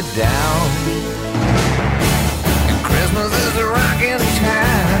gonna get down. And Christmas is a rockin'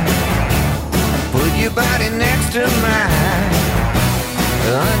 time. Put your body next to mine.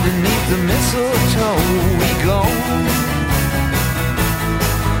 Underneath the mistletoe we go.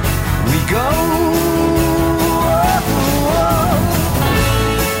 We go.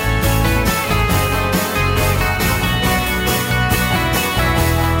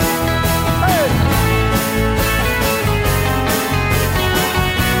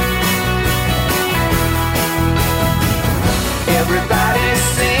 Everybody's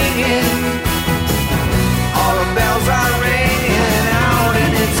singing, all the bells are ringing out,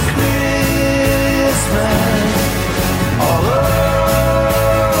 and it's Christmas all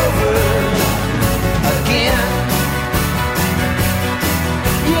over again.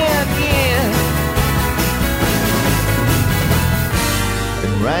 Yeah, again.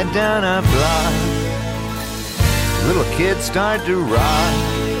 And right down our block, little kids start to rock.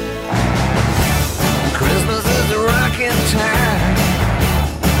 Christmas is a rockin' time.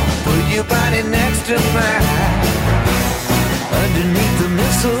 Put your body next to mine. Underneath the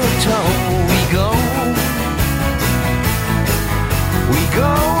mistletoe we go. We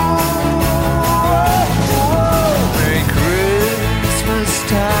go. Merry Christmas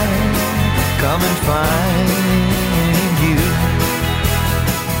time. Come and find you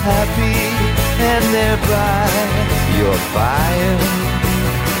happy and there by your fire.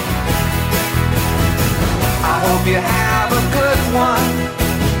 I hope you have a good one.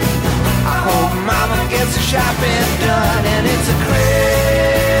 I hope Mama gets the shopping done, and it's a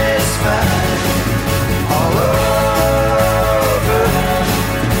Christmas all over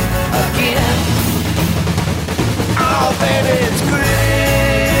again. Oh, baby, it's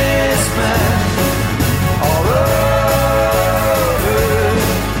Christmas all over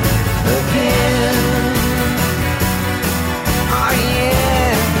again. Oh, yeah.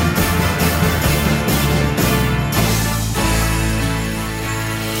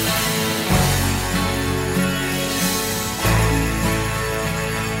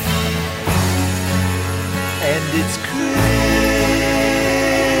 And it's Christmas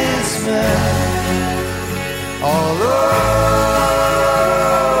all over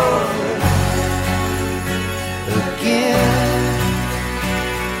again.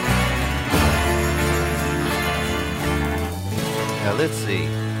 Now let's see.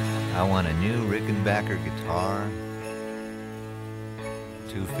 I want a new Rickenbacker guitar,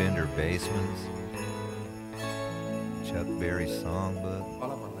 2 Fender Bassmans, Chuck Berry songbook,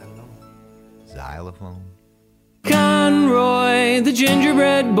 xylophone. Conroy, the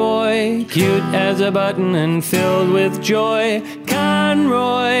gingerbread boy, cute as a button and filled with joy.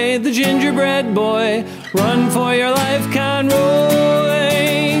 Conroy, the gingerbread boy, run for your life, Conroy.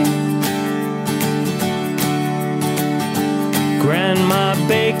 Grandma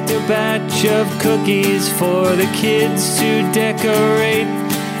baked a batch of cookies for the kids to decorate,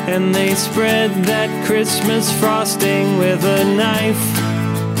 and they spread that Christmas frosting with a knife.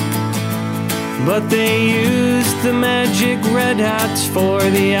 But they used the magic red hots for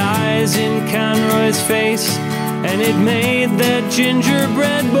the eyes in Conroy's face, and it made that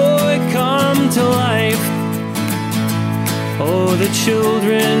gingerbread boy come to life. Oh, the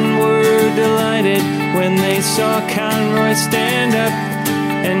children were delighted when they saw Conroy stand up,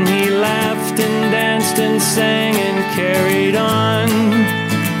 and he laughed and danced and sang and carried on.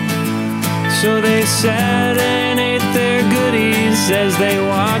 So they sat and ate their goodies as they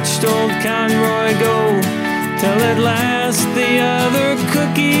watched old Conroy go till at last the other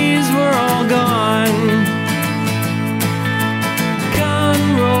cookies were all gone.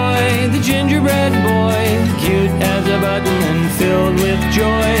 Conroy, the gingerbread boy, cute as a button and filled with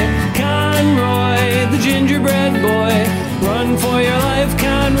joy. Conroy, the gingerbread boy, run for your life,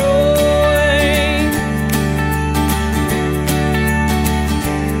 Conroy.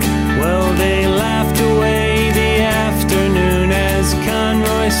 Well, they laughed away the afternoon as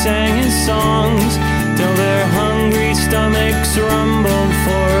Conroy sang his songs, till their hungry stomachs rumbled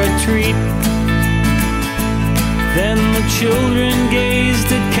for a treat. Then the children gazed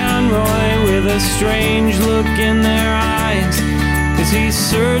at Conroy with a strange look in their eyes, 'cause he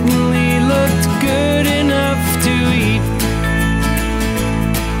certainly looked good enough to eat.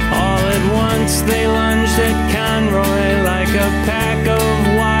 All at once they lunged at Conroy like a pack of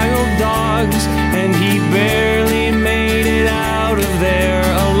wild dogs, and he barely made it out of there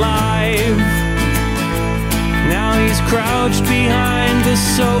alive. Now he's crouched behind the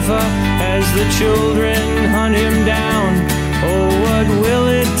sofa as the children hunt him down. Oh, what will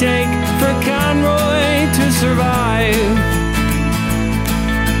it take for Conroy to survive?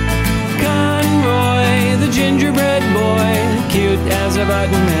 Conroy, the gingerbread boy, cute as a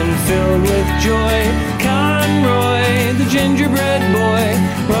button and filled with joy. Conroy, the gingerbread boy,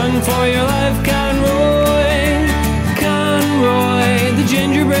 run for your life, Conroy. Conroy, the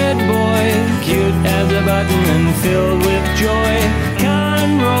gingerbread boy, cute as a button and filled with joy.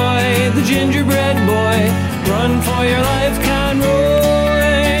 Conroy, the gingerbread boy, run for your life,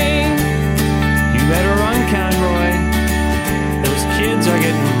 Conroy. You better run, Conroy. Those kids are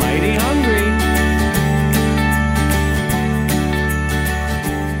getting mighty hungry.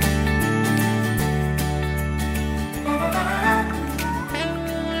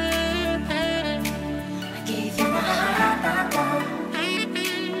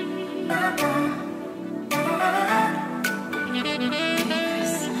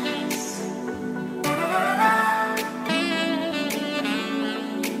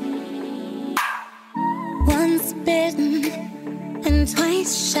 Once bitten and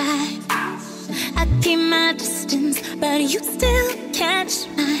twice shy, I keep my distance, but you still catch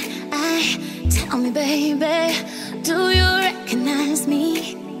my eye. Tell me, baby, do you recognize me?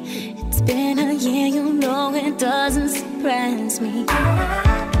 It's been a year, you know it doesn't surprise me.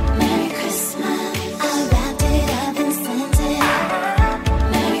 Merry Christmas, I wrapped it up and sent it.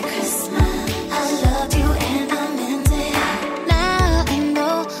 Merry Christmas, I loved you and I meant it. Now I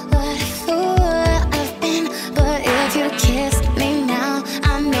know what a fool I've been, but if you kissed me now,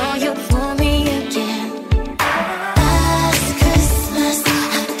 I know you'll fool me again. Last Christmas,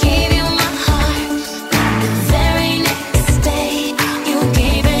 I gave you my heart. The very next day, you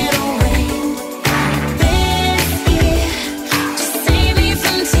gave it away. This year, just say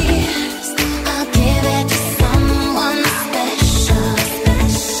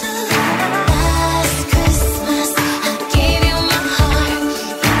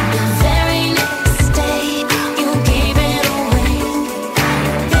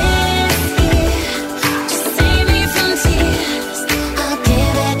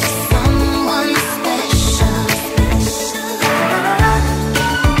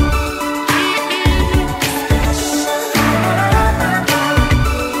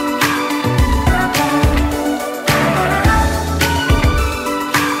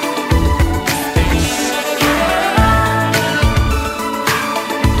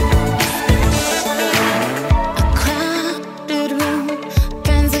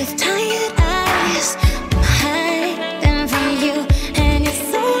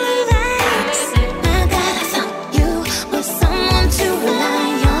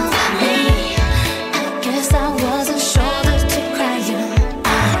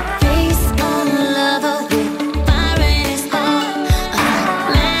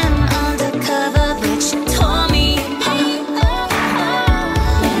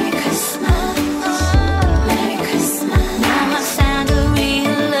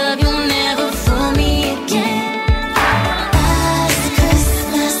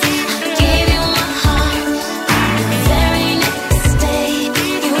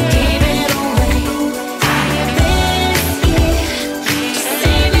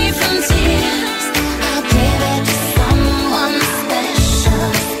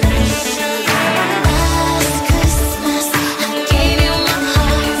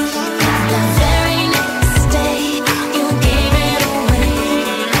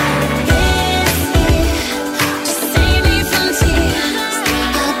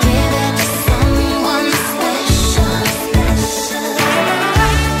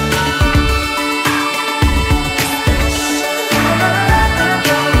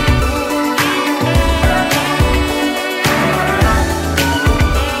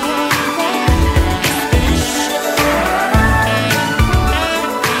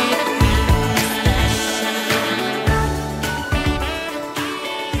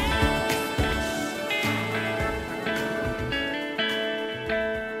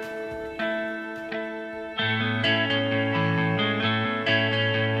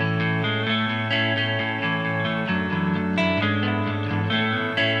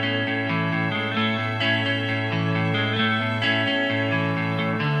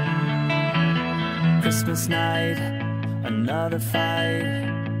Christmas night, another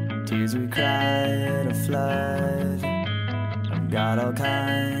fight. Tears we cried a flood. I've got all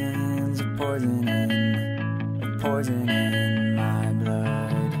kinds of poison in my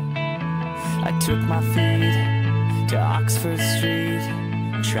blood. I took my feet to Oxford Street,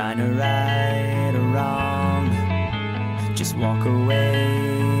 trying to right a wrong. Just walk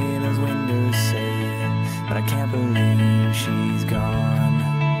away, those windows say, but I can't believe she's gone.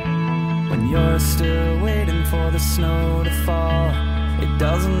 When you're still waiting for the snow to fall, it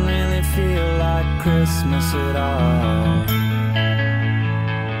doesn't really feel like Christmas at all.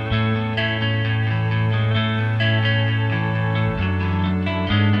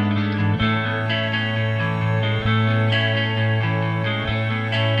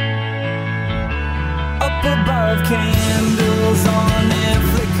 Up above, candles on their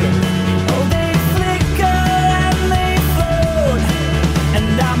flicker. Oh, they flicker and they float.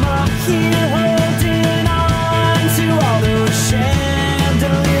 And I'm up here holding on to all those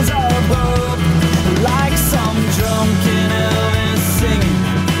chandeliers of hope. Like some drunken Elvis singing,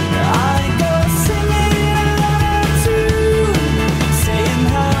 I go singing along too, saying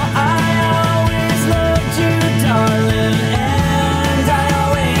how I always loved you, darling, and I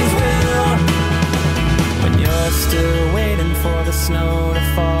always will. When you're still waiting for the snow to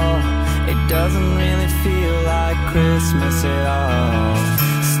fall, it doesn't really feel like Christmas at all.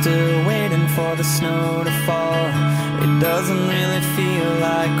 Still waiting for the snow to fall, it doesn't really feel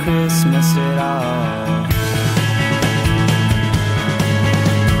like Christmas at all.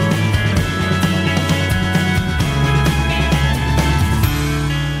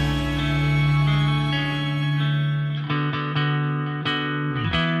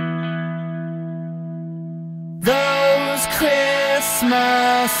 Those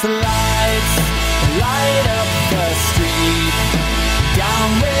Christmas lights light up the street, down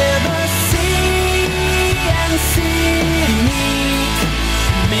where the sea and sea meet.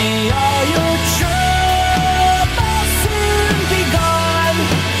 May all your troubles soon be gone.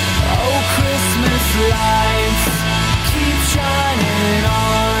 Oh, Christmas lights keep shining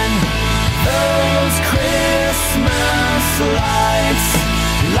on. Those Christmas lights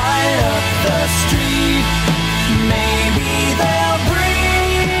light up the street. Maybe they'll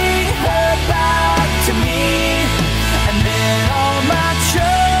bring her back to me, and then all my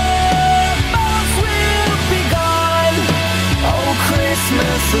troubles will be gone. Oh,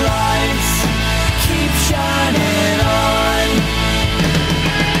 Christmas lights keep shining on.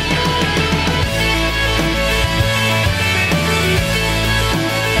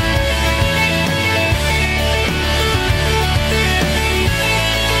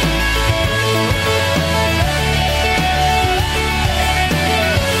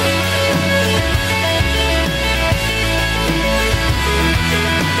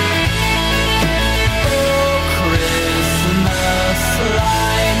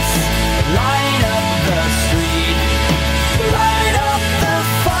 Light up the street, light up the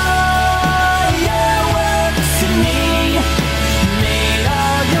fireworks to me. May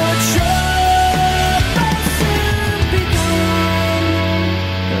all your troubles soon be gone.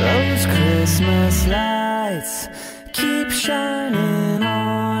 Those Christmas lights keep shining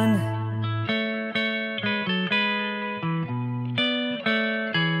on.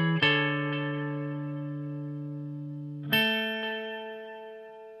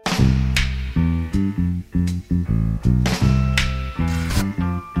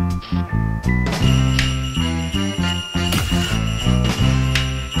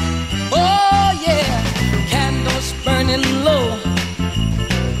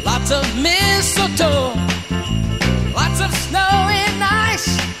 Lots of mistletoe, lots of snow and ice,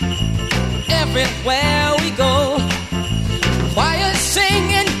 everywhere we go. Choir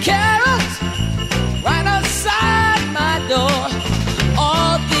singing carols right outside my door.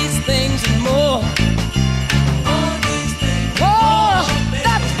 All these things and more. All these things. Oh,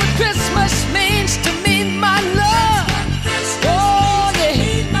 that's what Christmas means to me, my love. Oh, yeah.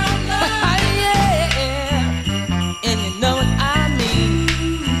 Yeah. And you know what I mean.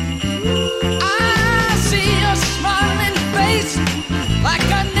 Like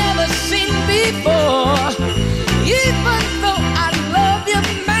I never seen before. Even though I love you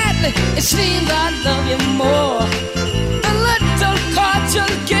madly, it seems I love you more. The little card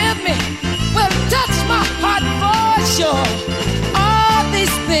you'll give me will touch my heart for sure. All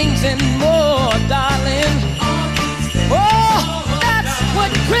these things and more, darling. Oh, that's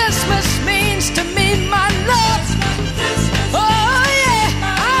what Christmas means to me, my love. Oh yeah,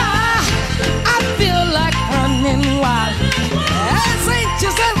 I feel like running wild. As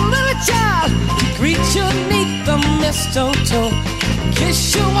anxious as a little child, greet you neath the mistletoe.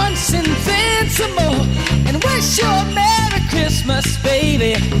 kiss you once and then some more, and wish you a Merry Christmas,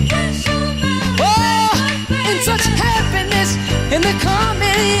 baby. Oh, and such happiness in the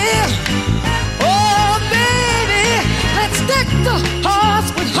coming year. Oh, baby, let's deck the halls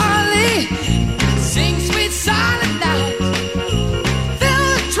with holly, sing sweet silent night, fill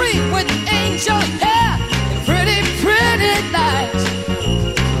the tree with angel hair and pretty, pretty lights.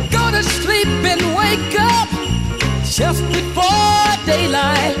 Go to sleep and wake up just before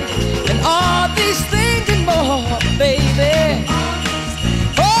daylight, and all these things and more, baby.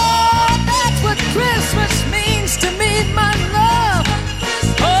 Oh, that's what Christmas means to me, my love.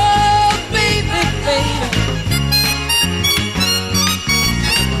 Oh, baby, baby.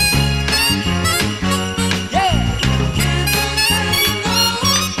 Yeah.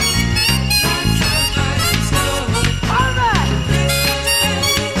 All right.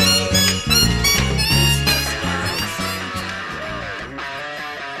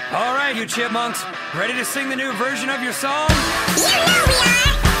 All right, you chipmunks, ready to sing the new version of your song? You know we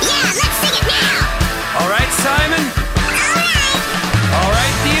are. Yeah, let's sing it now. All right, Simon. All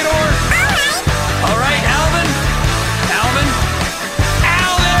right, Theodore. All right, Alvin. Alvin.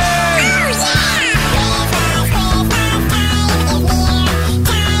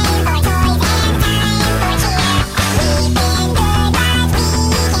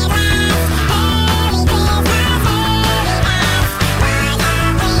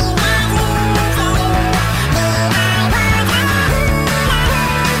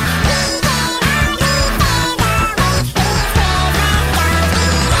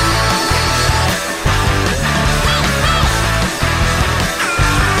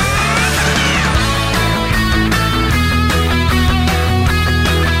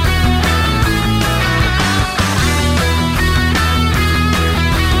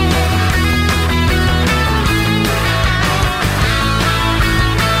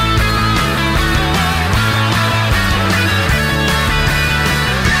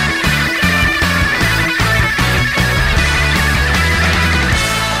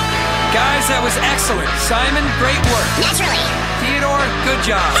 That was excellent. Simon, great work. Naturally. Theodore, good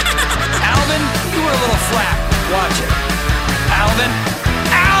job. Alvin, you were a little flat. Watch it. Alvin.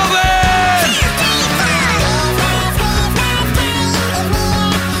 Alvin!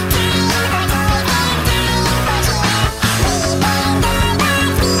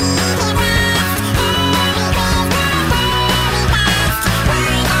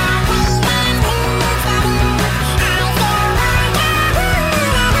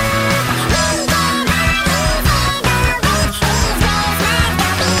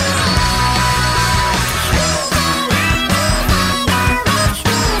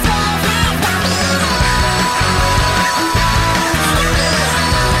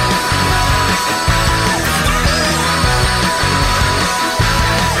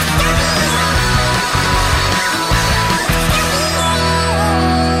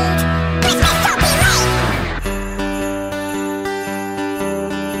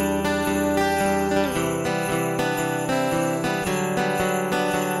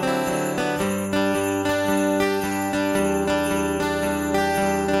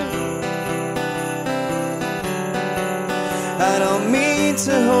 I don't mean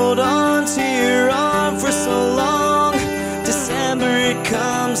to hold on to your arm for so long. December it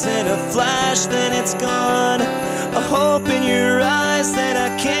comes in a flash, then it's gone. A hope in your eyes that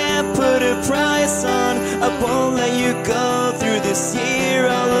I can't put a price on. I won't let you go through this year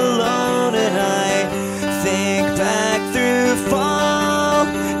all alone. And I think back through fall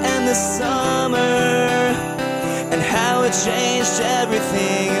and the summer and how it changed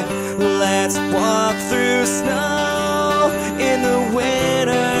everything. Let's walk through snow in the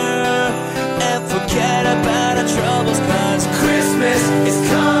winter and forget about our troubles, 'cause Christmas is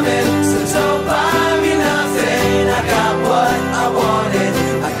coming, so don't buy me nothing. I got what I wanted,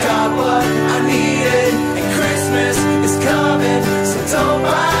 I got what I needed, and Christmas is coming, so don't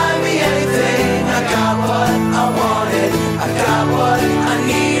buy me anything. I got what I wanted, I got what I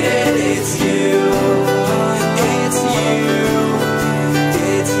needed. It's you, it's you,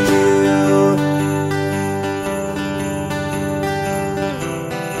 it's you.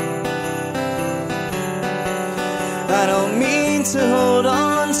 I don't mean to hold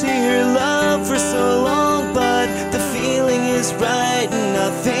on to your love for so long, but the feeling is right and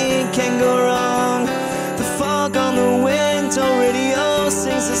nothing can go wrong. The fog on the window radio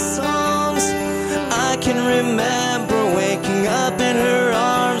sings the songs. I can remember waking up in her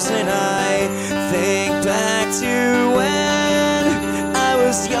arms, and I think back to when I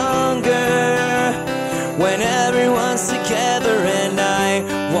was younger, when everyone's together, and I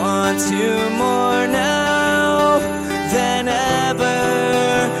want you more now than ever.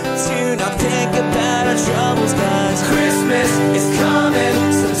 I think about our troubles, cause Christmas is coming,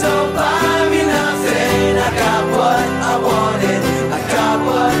 so don't buy me nothing. I got what I wanted, I got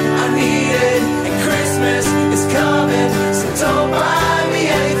what I needed. And Christmas is coming, so don't buy me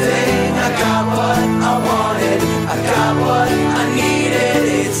anything. I got what I wanted, I got what I needed.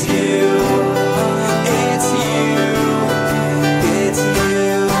 It's you, it's you, it's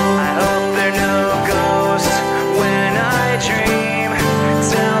you. I hope there are no ghosts when I dream,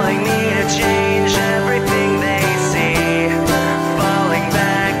 telling me to change everything they see, falling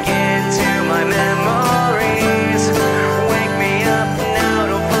back into my memories. Wake me up now,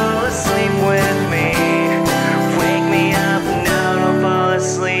 don't fall asleep with me. Wake me up now, don't fall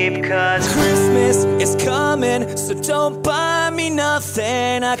asleep, cause Christmas is coming, so don't buy me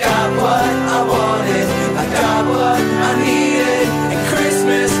nothing. I Got what I wanted, I got what I needed.